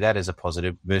perspective, I see that as a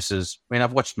positive versus,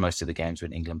 I've watched most of the games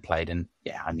when England played, and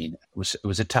it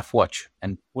was a tough watch.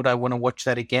 And would I want to watch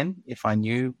that again if I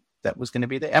knew that was going to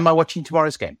be there? Am I watching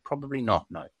tomorrow's game? Probably not,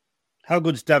 no. How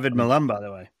good's David Milan, by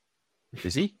the way?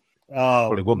 Is he? Oh,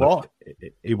 well,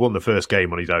 he won the first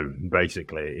game on his own,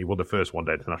 basically. He won the first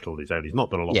one-day international on his own. He's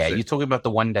not done a lot. Yeah, you're talking about the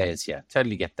one-days. Yeah,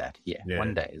 totally get that. Yeah,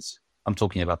 one-days. I'm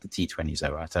talking about the T20s,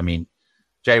 though, right? I mean,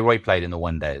 Jay Roy played in the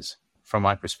one-days. From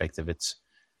my perspective,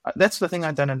 that's the thing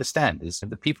I don't understand, is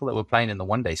the people that were playing in the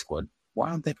one-day squad, why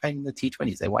aren't they playing in the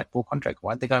T20s? They're white ball contract.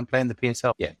 Why aren't they going to play in the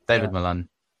PSL? Yeah, David Milan.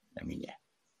 I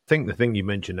think the thing you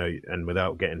mentioned, though, and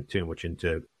without getting too much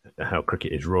into how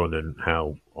cricket is run and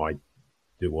how I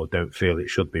do or don't feel it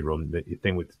should be run, the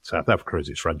thing with South Africa is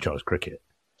it's franchise cricket.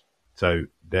 So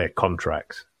their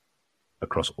contracts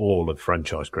across all of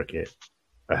franchise cricket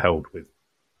are held with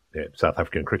the South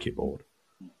African Cricket Board.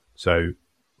 So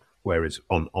whereas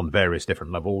on various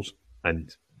different levels,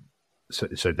 and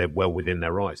so they're well within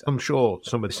their rights. I'm sure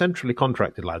some of the centrally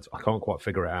contracted lads, I can't quite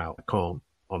figure it out. I can't.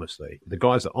 Honestly, the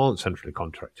guys that aren't centrally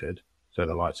contracted, so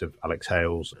the likes of Alex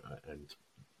Hales and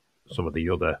some of the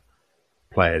other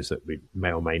players that we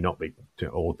may or may not be,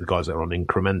 or the guys that are on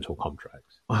incremental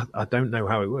contracts, I don't know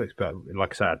how it works. But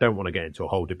like I said, I don't want to get into a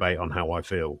whole debate on how I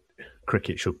feel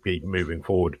cricket should be moving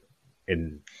forward.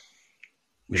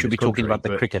 We should be talking about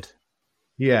the cricket.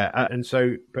 Yeah, and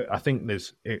so, but I think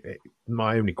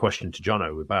my only question to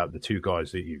Jono about the two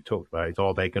guys that you talked about is,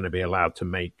 are they going to be allowed to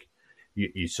make?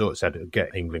 You sort of said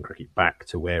get England cricket back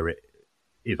to where it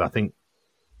is.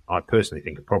 I personally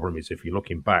think the problem is if you're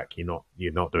looking back, you're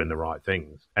not doing the right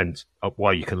things. And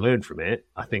while you can learn from it,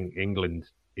 I think England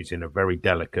is in a very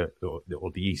delicate, or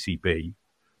the ECB,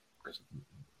 because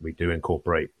we do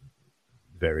incorporate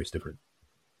various different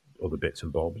other bits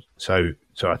and bobs. So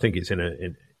I think it's in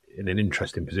an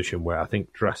interesting position where I think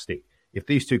if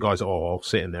these two guys are all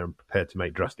sitting there and prepared to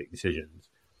make drastic decisions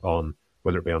on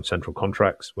whether it be on central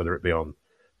contracts, whether it be on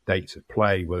dates of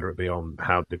play, whether it be on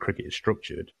how the cricket is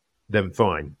structured, then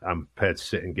fine. I'm prepared to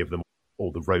sit and give them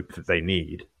all the rope that they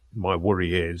need. My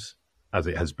worry is, as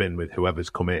it has been with whoever's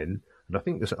come in, and I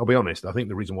think I'll be honest, I think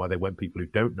the reason why they went people who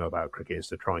don't know about cricket is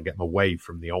to try and get them away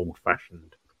from the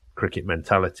old-fashioned cricket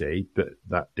mentality, but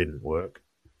that didn't work.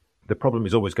 The problem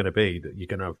is always going to be that you're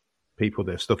going to have people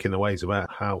that are stuck in the ways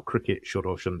about how cricket should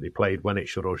or shouldn't be played, when it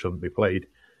should or shouldn't be played.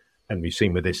 And we've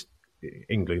seen with this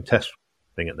England Test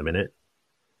thing at the minute,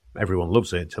 everyone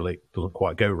loves it until it doesn't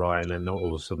quite go right, and then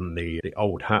all of a sudden the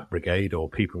old hat brigade or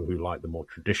people who like the more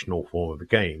traditional form of the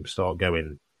game start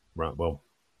going, right, well,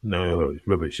 No, it's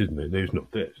rubbish, isn't it? It's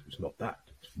not this. It's not that.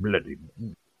 It's bloody.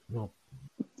 Well,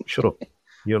 shut up.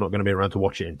 You're not going to be around to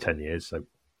watch it in 10 years. So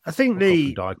I think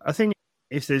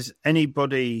if there's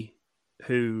anybody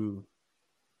who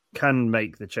can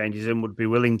make the changes and would be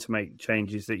willing to make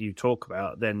changes that you talk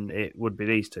about, then it would be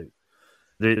these two.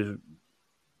 There's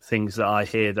things that I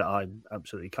hear that I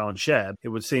absolutely can't share. It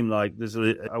would seem like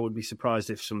I would be surprised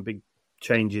if some big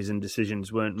changes and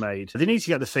decisions weren't made. They need to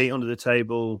get the feet under the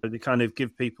table. They kind of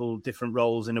give people different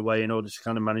roles in a way in order to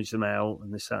kind of manage them out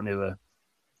and this, that, and the other.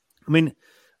 I mean,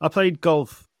 I played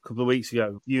golf a couple of weeks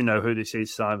ago. You know who this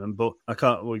is, Simon, but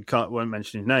won't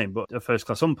mention his name, but a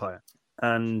first-class umpire.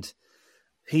 And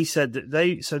he said that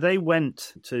they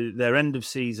went to their end of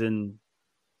season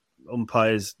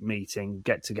umpires meeting,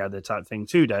 get together type thing,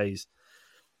 2 days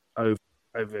over.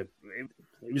 It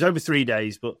was over 3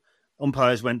 days, but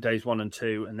umpires went days 1 and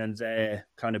 2, and then their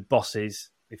kind of bosses,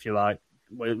 if you like,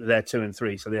 were there 2 and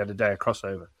 3, so they had a day of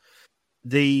crossover.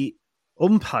 The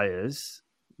umpires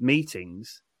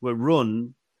meetings were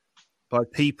run by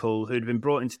people who'd been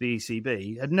brought into the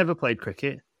ECB, had never played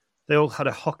cricket. They all had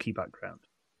a hockey background.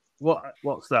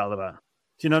 What's that all about?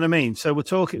 Do you know what I mean? So we're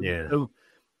talking. Yeah. So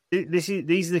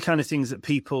these are the kind of things that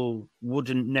people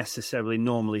wouldn't necessarily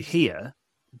normally hear,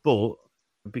 but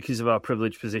because of our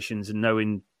privileged positions and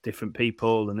knowing different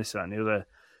people and this, that, and the other,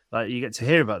 like, you get to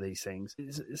hear about these things.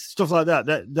 It's stuff like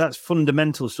that's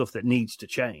fundamental stuff that needs to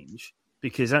change,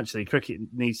 because actually cricket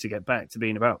needs to get back to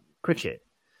being about cricket.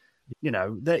 You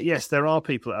know, yes, there are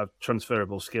people that have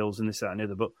transferable skills and this, that, and the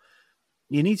other, but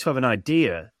you need to have an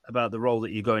idea about the role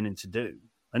that you're going in to do.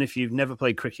 And if you've never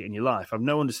played cricket in your life, have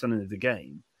no understanding of the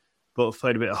game, but have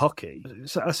played a bit of hockey,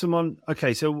 so ask someone,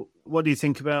 okay, so what do you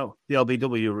think about the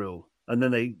LBW rule? And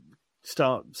then they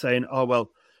start saying, oh,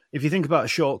 well, if you think about a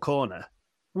short corner,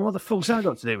 well, what the fuck's that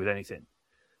got to do with anything?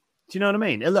 Do you know what I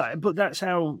mean? But that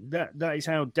is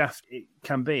how daft it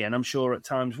can be, and I'm sure at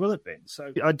times will have been.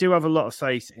 So I do have a lot of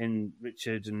faith in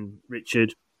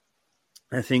Richard.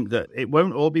 I think that it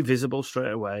won't all be visible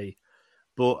straight away,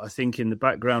 but I think in the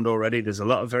background already there's a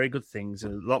lot of very good things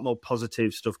and a lot more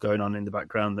positive stuff going on in the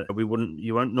background that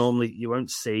you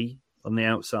won't see on the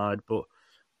outside,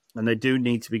 and they do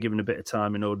need to be given a bit of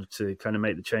time in order to kind of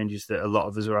make the changes that a lot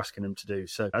of us are asking them to do.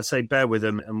 So I'd say bear with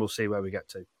them and we'll see where we get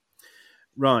to.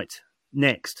 Right,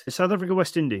 next, South Africa,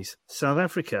 West Indies. South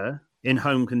Africa, in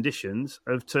home conditions,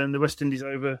 have turned the West Indies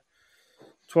over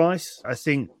twice. I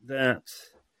think that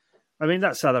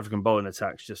South African bowling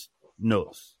attack's just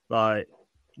nuts. Like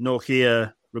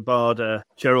Nortje, Rabada,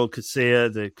 Gerald Kasia,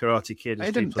 the Karate Kid.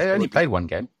 They only played one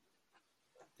game.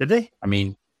 Did they?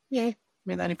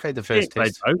 They only played the first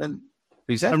test.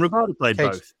 Who's that? And Rabada played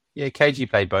both. Yeah, KG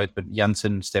played both, but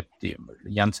Janssen and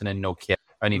Nortje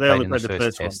only played in the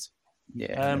first test.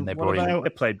 Yeah, and they brought in. They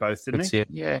played both, didn't they?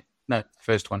 Yeah, no,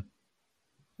 first one.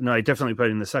 No, he definitely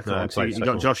played in the second one. So you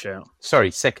got Josh out.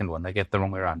 Sorry, second one. They get the wrong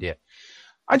way around. Yeah.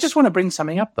 I just want to bring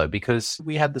something up though, because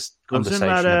we had this conversation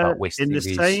about West Indies.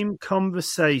 In the same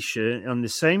conversation, on the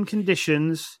same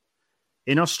conditions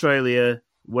in Australia,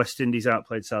 West Indies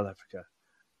outplayed South Africa.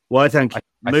 Why? Thank you.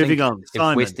 Moving on.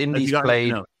 Simon, West Indies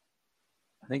played.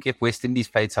 I think if West Indies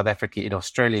played South Africa in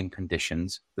Australian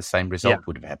conditions, the same result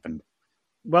would have happened.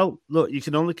 Well, look, you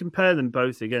can only compare them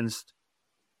both against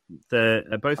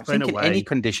both playing away. In any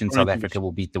condition, South Africa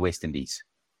will beat the West Indies.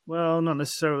 Well, not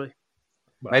necessarily.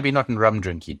 Maybe not in rum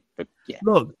drinking, but yeah.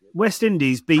 Look, West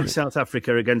Indies beat South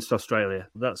Africa against Australia.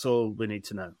 That's all we need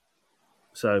to know.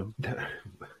 So,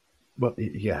 well,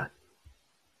 yeah,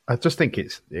 I just think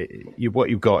what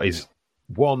you've got is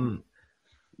one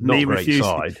not great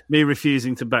side. Me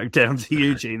refusing to back down to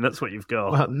Eugene. That's what you've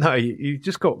got. Well, no, you've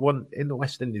just got one in the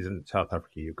West Indies and South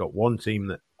Africa. You've got one team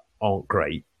that aren't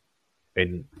great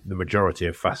in the majority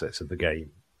of facets of the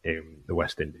game in the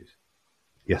West Indies.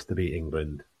 Yes, to beat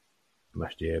England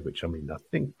last year, which I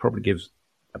think probably gives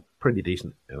a pretty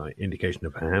decent indication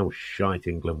of how shite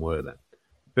England were then.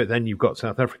 But then you've got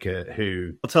South Africa,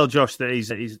 who I'll tell Josh that he's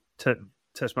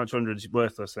Test match 100 is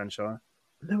worthless. Then, shall I?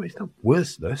 No, it's not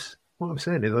worthless. What I'm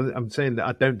saying is, I'm saying that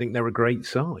I don't think they're a great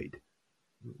side.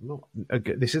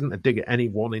 This isn't a dig at any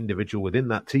one individual within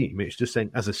that team. It's just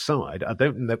saying, as a side, I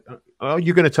don't. Are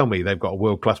you going to tell me they've got a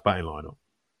world class batting lineup?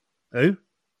 Who?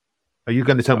 Are you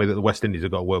going to tell me that the West Indies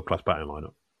have got a world class batting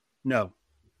lineup? No.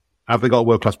 Have they got a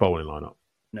world class bowling lineup?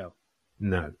 No.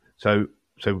 No. So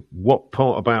what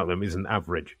part about them isn't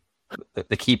average?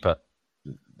 The keeper.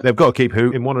 They've got a keeper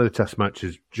who, in one of the Test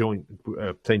matches, joint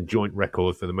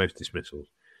record for the most dismissals.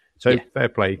 So fair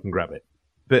play, you can grab it.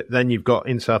 But then you've got,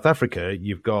 in South Africa,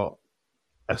 you've got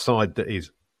a side that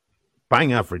is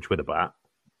bang average with a bat.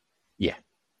 Yeah.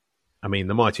 I mean,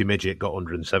 the mighty midget got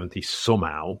 170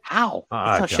 somehow. How? I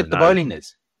That's how don't shit the know. bowling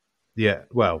is. Yeah,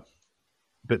 well,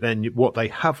 but then what they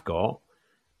have got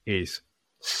is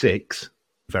 6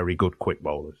 very good quick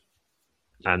bowlers.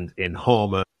 And in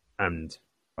Harmer and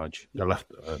the left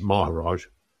Maharaj,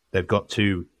 they've got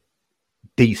 2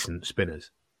 decent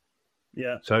spinners.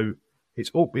 Yeah. So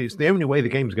it's the only way the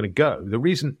game's going to go. The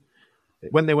reason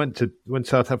when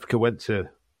South Africa went to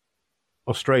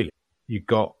Australia, you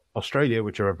got Australia,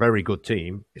 which are a very good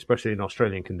team, especially in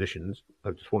Australian conditions.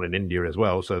 They've just won in India as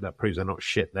well, so that proves they're not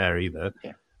shit there either.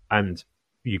 Yeah. And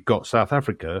you've got South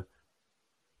Africa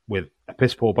with a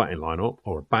piss poor batting lineup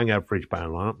or a bang average batting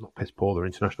lineup. Not piss poor, they're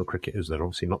international cricketers. They're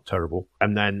obviously not terrible.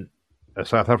 And then a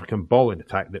South African bowling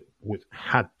attack that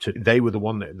they were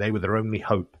their only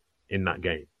hope in that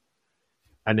game.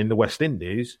 And in the West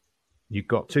Indies, you've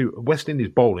got 2. West Indies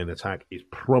bowling attack is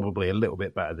probably a little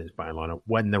bit better than its batting lineup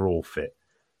when they're all fit.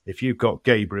 If you've got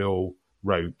Gabriel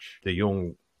Roach, the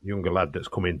younger lad that's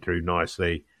coming through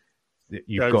nicely,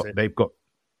 they've got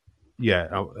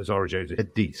Azara Joseph, they're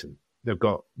decent. They've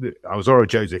got Azara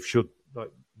Joseph should, like,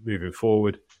 moving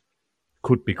forward,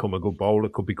 could become a good bowler,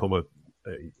 could become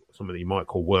something you might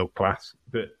call world class.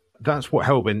 But that's what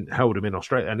held him in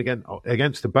Australia. And again,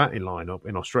 against the batting lineup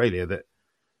in Australia that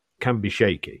can be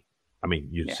shaky. I mean,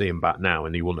 you'd see him bat now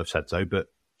and he wouldn't have said so, but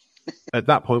at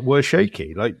that point were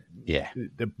shaky. Like,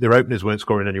 their openers weren't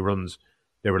scoring any runs.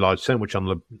 They relied so much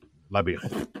on Labby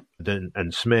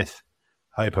and Smith.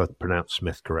 I hope I pronounced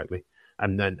Smith correctly.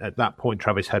 And then at that point,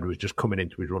 Travis Head was just coming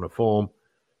into his run of form.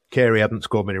 Carey hadn't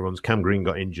scored many runs. Cam Green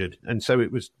got injured. And so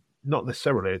it was not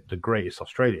necessarily the greatest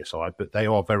Australia side, but they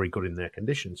are very good in their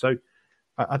conditions. So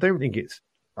I don't think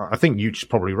I think you're just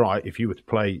probably right. If you were to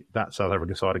play that South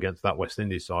African side against that West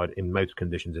Indies side in most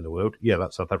conditions in the world,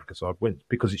 that South African side wins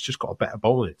because it's just got a better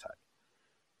bowling attack.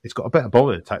 It's got a better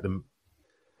bowling attack than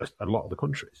a lot of the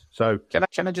countries. So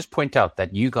can I just point out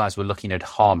that you guys were looking at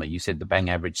Harmer? You said the bang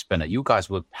average spinner.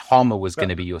 Harmer was going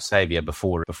to be your saviour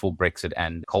before Brexit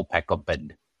and Kolpak got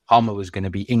binned. Harmer was going to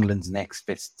be England's next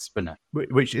best spinner.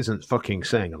 Which isn't fucking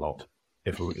saying a lot,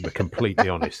 if we're completely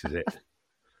honest, is it?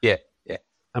 Yeah.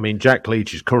 I mean, Jack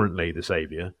Leach is currently the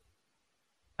saviour.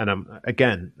 And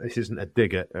again, this isn't a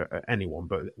dig at anyone,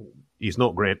 but he's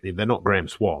not they're not Graham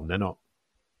Swan. They're not.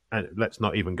 And let's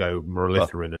not even go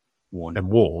Muralitharan and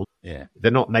Warne. Yeah.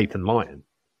 They're not Nathan Lyon.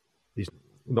 He's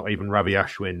not even Ravi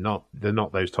Ashwin. They're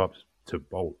not those types to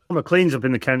bowl. McLean's up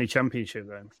in the county championship,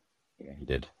 then. Yeah, he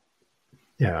did.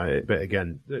 Yeah, but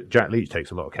again, Jack Leach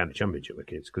takes a lot of county championship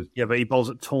wickets. But he bowls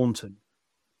at Taunton.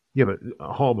 Yeah, but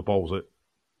Harmer bowls at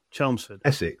Chelmsford.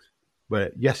 Essex,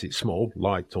 where, yes, it's small,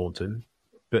 like Taunton,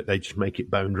 but they just make it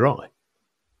bone dry.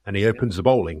 And he opens the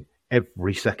bowling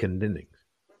every second innings.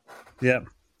 Yeah.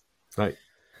 Right.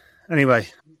 Anyway,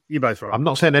 you both right. I'm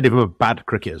not saying any of them are bad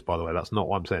cricketers, by the way. That's not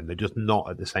what I'm saying. They're just not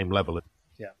at the same level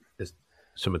as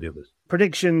some of the others.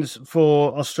 Predictions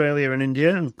for Australia and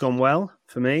India have gone well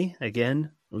for me. Again,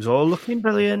 it was all looking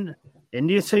brilliant.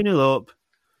 India 2-0 up,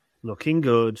 looking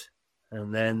good,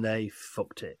 and then they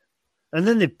fucked it. And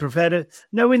then they prepared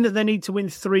knowing that they need to win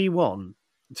 3-1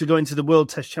 to go into the World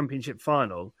Test Championship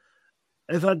final.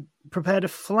 If I'd prepared a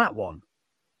flat one,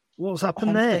 what's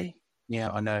happened there? Yeah,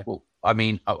 I know. Well, I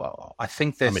mean, I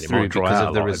think they're through because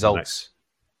of the results.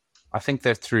 I think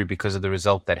they're through because of the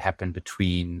result that happened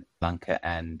between Lanka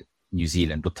and New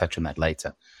Zealand. We'll touch on that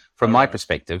later. From my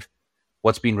perspective,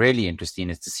 what's been really interesting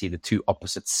is to see the 2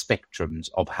 opposite spectrums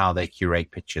of how they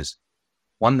curate pitches.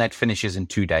 One that finishes in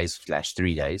 2 days /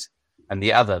 3 days, and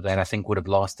the other that I think would have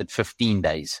lasted 15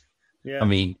 days. Yeah. I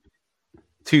mean,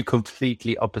 2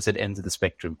 completely opposite ends of the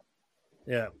spectrum.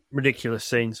 Yeah, ridiculous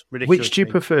scenes. Which do you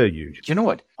prefer, you? Do you know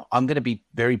what? I'm going to be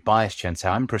very biased, Chance.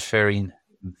 I'm preferring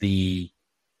the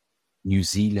New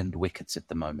Zealand wickets at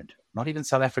the moment. Not even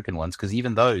South African ones, because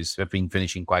even those have been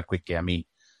finishing quite quickly. I mean,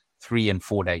 3 and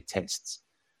 4 day tests.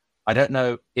 I don't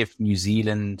know if New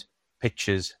Zealand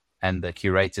pitchers and the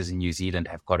curators in New Zealand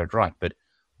have got it right, but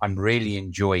I'm really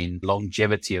enjoying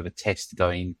longevity of a test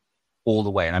going all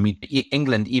the way. And I mean,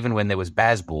 England, even when there was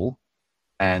Bazball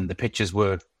and the pitches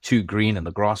were too green and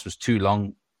the grass was too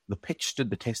long, the pitch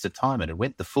stood the test of time and it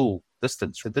went the full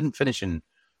distance. It didn't finish in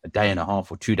a day and a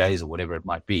half or 2 days or whatever it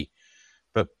might be.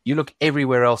 But you look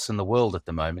everywhere else in the world at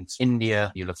the moment,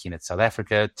 India, you're looking at South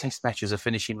Africa, test matches are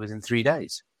finishing within 3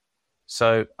 days.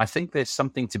 So I think there's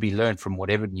something to be learned from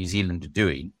whatever New Zealand are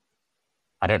doing.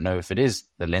 I don't know if it is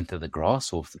the length of the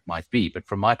grass or if it might be, but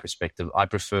from my perspective, I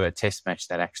prefer a test match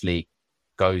that actually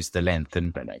goes the length.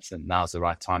 And now's the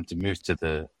right time to move to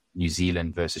the New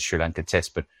Zealand versus Sri Lanka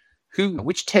test. But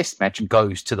which test match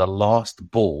goes to the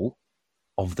last ball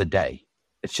of the day?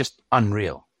 It's just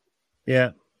unreal.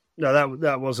 Yeah. No,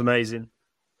 that was amazing.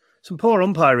 Some poor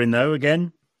umpiring, though,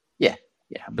 again.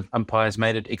 Yeah, but umpires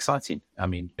made it exciting. I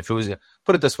mean, if it was,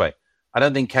 put it this way, I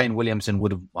don't think Kane Williamson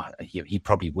would have, he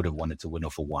probably would have wanted to win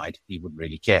off a wide. He wouldn't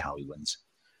really care how he wins.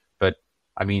 But,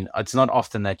 I mean, it's not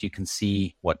often that you can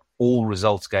see all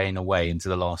results going away into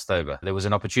the last over. There was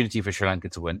an opportunity for Sri Lanka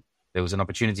to win. There was an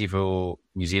opportunity for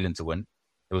New Zealand to win.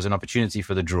 There was an opportunity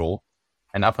for the draw.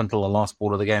 And up until the last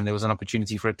ball of the game, there was an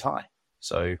opportunity for a tie.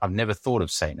 So I've never thought of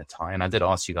saying a tie. And I did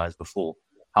ask you guys before,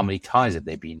 how many ties have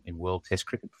there been in World Test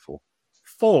cricket before?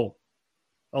 4.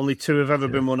 Only 2 have ever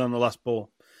been won on the last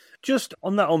ball. Just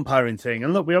on that umpiring thing,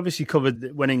 and look, we obviously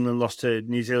covered when England lost to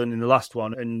New Zealand in the last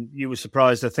one, and you were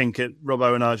surprised, I think, at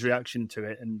Robbo and I's reaction to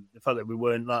it, and the fact that we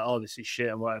weren't like, oh, this is shit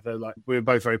and whatever. Like, we were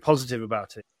both very positive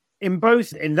about it. In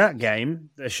that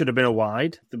game, there should have been a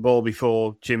wide, the ball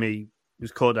before Jimmy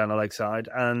was caught down the leg side,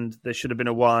 and there should have been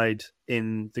a wide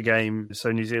in the game,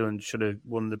 so New Zealand should have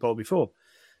won the ball before.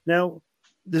 Now,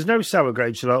 there's no sour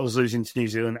grapes about us losing to New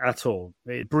Zealand at all.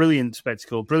 Brilliant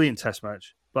spectacle, brilliant test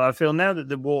match. But I feel now that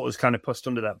the water's kind of pushed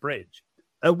under that bridge,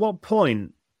 at what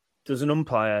point does an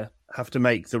umpire have to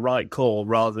make the right call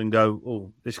rather than go,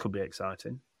 oh, this could be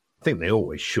exciting? I think they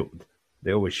always should.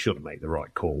 They always should make the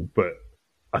right call, but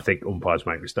I think umpires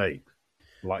make mistakes.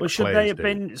 Well, should they have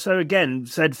been... So again,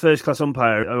 said first-class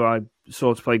umpire who I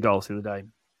saw to play golf the other day,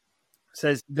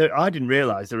 says that I didn't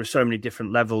realise there are so many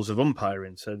different levels of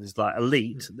umpiring. So there's like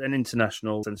elite, then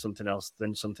international, then something else,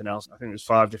 then something else. I think there's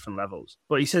 5 different levels.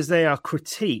 But he says they are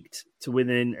critiqued to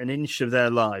within an inch of their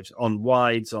lives on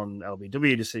wides, on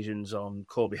LBW decisions, on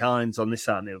caught behinds, on this,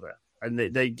 that and the other. And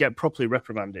they get properly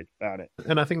reprimanded about it.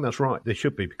 And I think that's right. They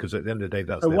should be, because at the end of the day,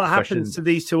 that's so their what profession. happens to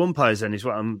these 2 umpires then is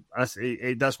what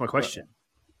that's my question.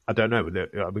 I don't know.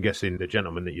 I'm guessing the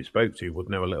gentleman that you spoke to would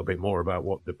know a little bit more about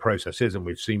what the process is. And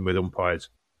we've seen with umpires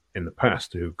in the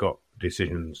past who've got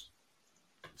decisions,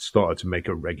 started to make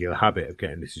a regular habit of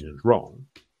getting decisions wrong,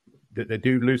 that they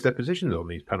do lose their positions on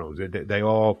these panels. They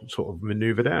are sort of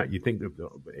manoeuvred out. You think of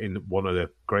in one of the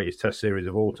greatest test series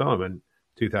of all time, in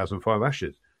 2005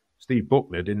 Ashes, Steve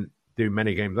Buckner didn't do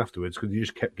many games afterwards because he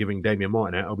just kept giving Damien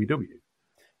Martin out LBW.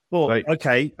 Well,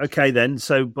 okay then.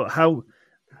 So, but how...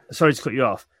 Sorry to cut you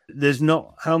off. There's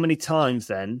not how many times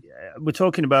then we're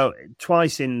talking about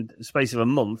twice in the space of a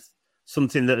month,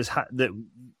 something that that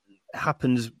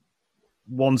happens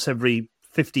once every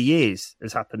 50 years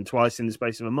has happened twice in the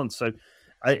space of a month. So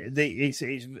it's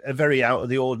a very out of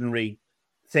the ordinary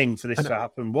thing for this to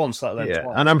happen once, let alone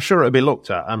twice. And I'm sure it'll be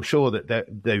looked at. I'm sure that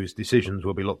those decisions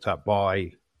will be looked at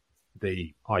by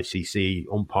the ICC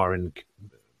umpiring,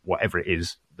 whatever it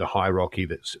is, the hierarchy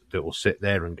that will sit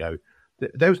there and go,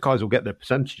 those guys will get their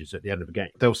percentages at the end of the game.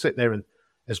 They'll sit there and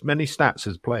as many stats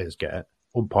as players get,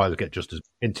 umpires get just as,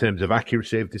 in terms of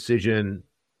accuracy of decision,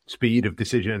 speed of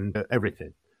decision,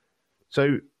 everything.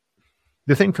 So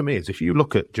the thing for me is, if you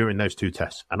look at during those 2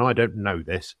 tests, and I don't know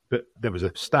this, but there was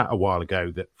a stat a while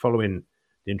ago that following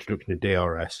the introduction of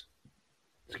DRS,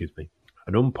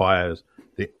 an umpire's,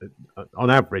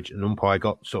 on average, an umpire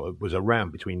was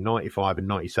around between 95 and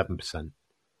 97%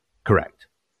 correct,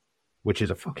 which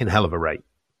is a fucking hell of a rate.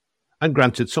 And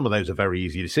granted, some of those are very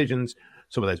easy decisions,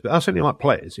 some of those, but that's only like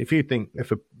players. If you think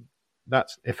if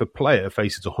a player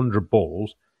faces 100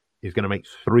 balls, he's going to make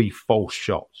 3 false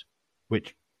shots,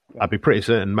 which I'd be pretty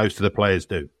certain most of the players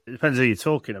do. It depends who you're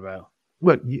talking about.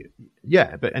 Well,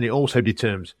 yeah, and it also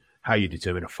determines how you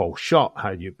determine a false shot.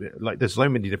 There's so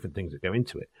many different things that go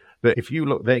into it. But if you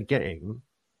look, they're getting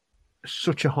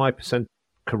such a high percent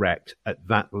correct at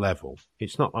that level.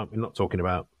 It's not. We're not talking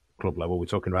about club level. We're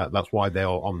talking about that's why they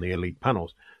are on the elite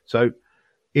panels. So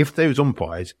if those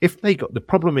umpires, if they got, the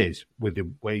problem is with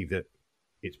the way that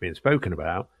it's being spoken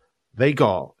about, could have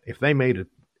got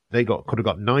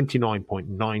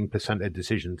 99.9% of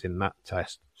decisions in that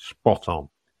test spot on.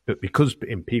 But because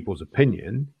in people's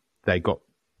opinion, they got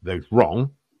those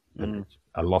wrong, and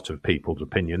a lot of people's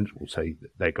opinions will say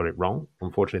that they got it wrong.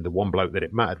 Unfortunately, the one bloke that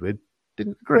it mattered with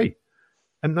didn't agree.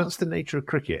 And that's the nature of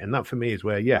cricket. And that for me is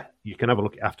where, you can have a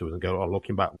look afterwards and go,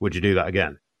 looking back, would you do that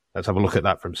again? Let's have a look at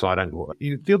that from side angle.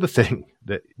 The other thing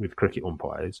that with cricket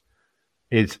umpires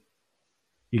is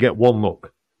you get one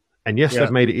look. And yes,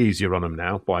 they've made it easier on them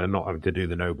now by not having to do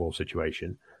the no ball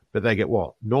situation. But they get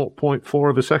what? 0.4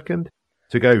 of a second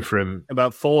to go from...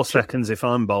 About 4 seconds if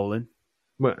I'm bowling.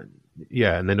 Well,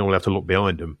 yeah, and then all have to look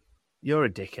behind them. You're a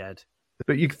dickhead.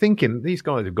 But you're thinking these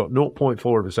guys have got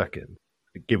 0.4 of a second,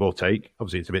 give or take.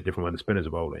 Obviously, it's a bit different when the spinners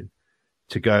are bowling.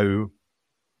 To go,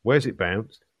 where's it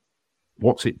bounced?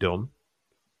 What's it done?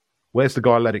 Where's the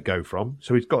guy let it go from?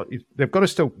 So they've got to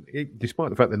still,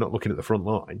 despite the fact they're not looking at the front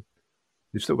line,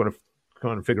 they've still got to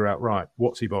kind of figure out, right,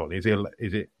 what's he bowling? Is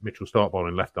it Mitchell Stark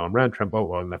bowling left arm round, Trent Boult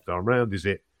bowling left arm round? Is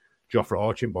it Jofra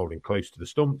Archant bowling close to the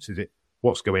stumps? Is it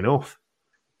what's going off?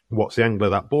 What's the angle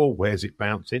of that ball? Where's it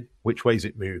bouncing? Which way is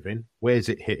it moving? Where's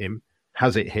it hit him?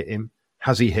 Has it hit him?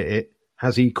 Has he hit it?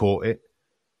 Has he caught it?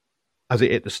 Has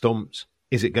it hit the stumps?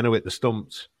 Is it going to hit the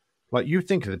stumps? Like, you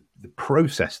think of the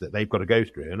process that they've got to go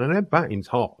through, and I know batting's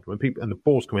hard when people and the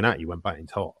ball's coming at you when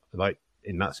batting's hard, like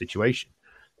in that situation.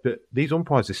 But these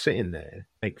umpires are sitting there,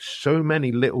 make so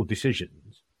many little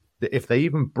decisions that if they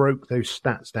even broke those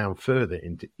stats down further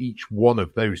into each one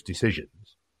of those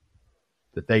decisions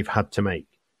that they've had to make,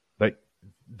 like,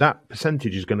 that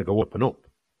percentage is going to go up and up.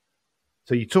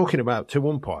 So you're talking about two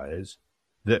umpires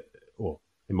that, or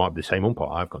it might be the same umpire,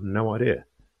 I've got no idea,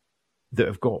 that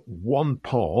have got one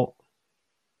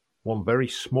very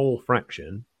small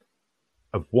fraction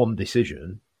of one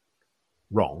decision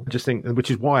wrong. I just think, which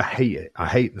is why I hate it. I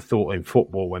hate the thought in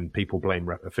football when people blame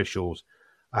rep officials.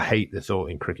 I hate the thought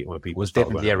in cricket when people... It was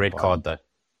definitely a red card, though.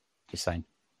 Just saying.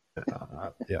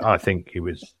 Yeah, I think he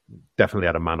was definitely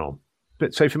had a man on.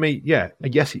 But so for me, yeah,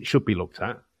 yes, it should be looked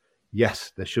at.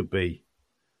 Yes, there should be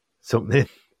something.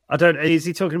 I don't. Is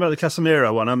he talking about the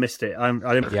Casemiro one? I missed it. I am.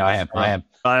 I am.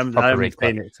 I haven't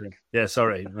seen it. Yeah,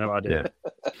 sorry. No idea.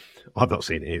 Yeah. I've not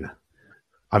seen it either.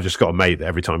 I've just got a mate that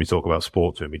every time you talk about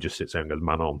sport to him, he just sits there and goes,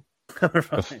 man on. Right.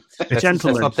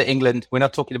 Gentlemen. That's not the England. We're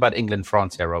not talking about England,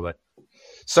 France here, Robert.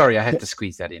 Sorry, I had to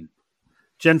squeeze that in.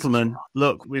 Gentlemen,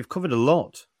 look, we've covered a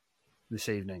lot this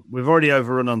evening. We've already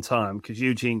overrun on time because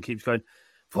Eugene keeps going,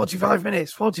 45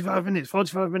 minutes, 45 minutes,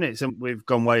 45 minutes. And we've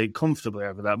gone way comfortably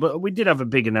over that. But we did have a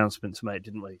big announcement to make,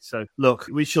 didn't we? So, look,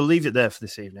 we shall leave it there for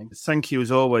this evening. Thank you,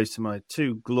 as always, to my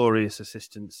two glorious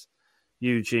assistants,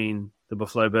 Eugene, the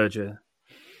Buffalo Berger,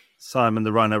 Simon,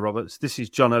 the Rhino Roberts. This is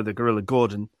Jono, the Gorilla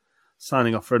Gordon,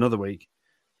 signing off for another week.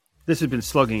 This has been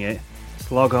Slogging It.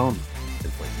 Slog on.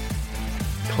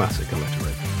 Classic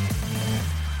alliteration.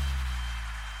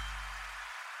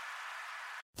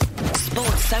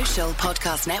 Sports Social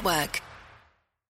Podcast Network.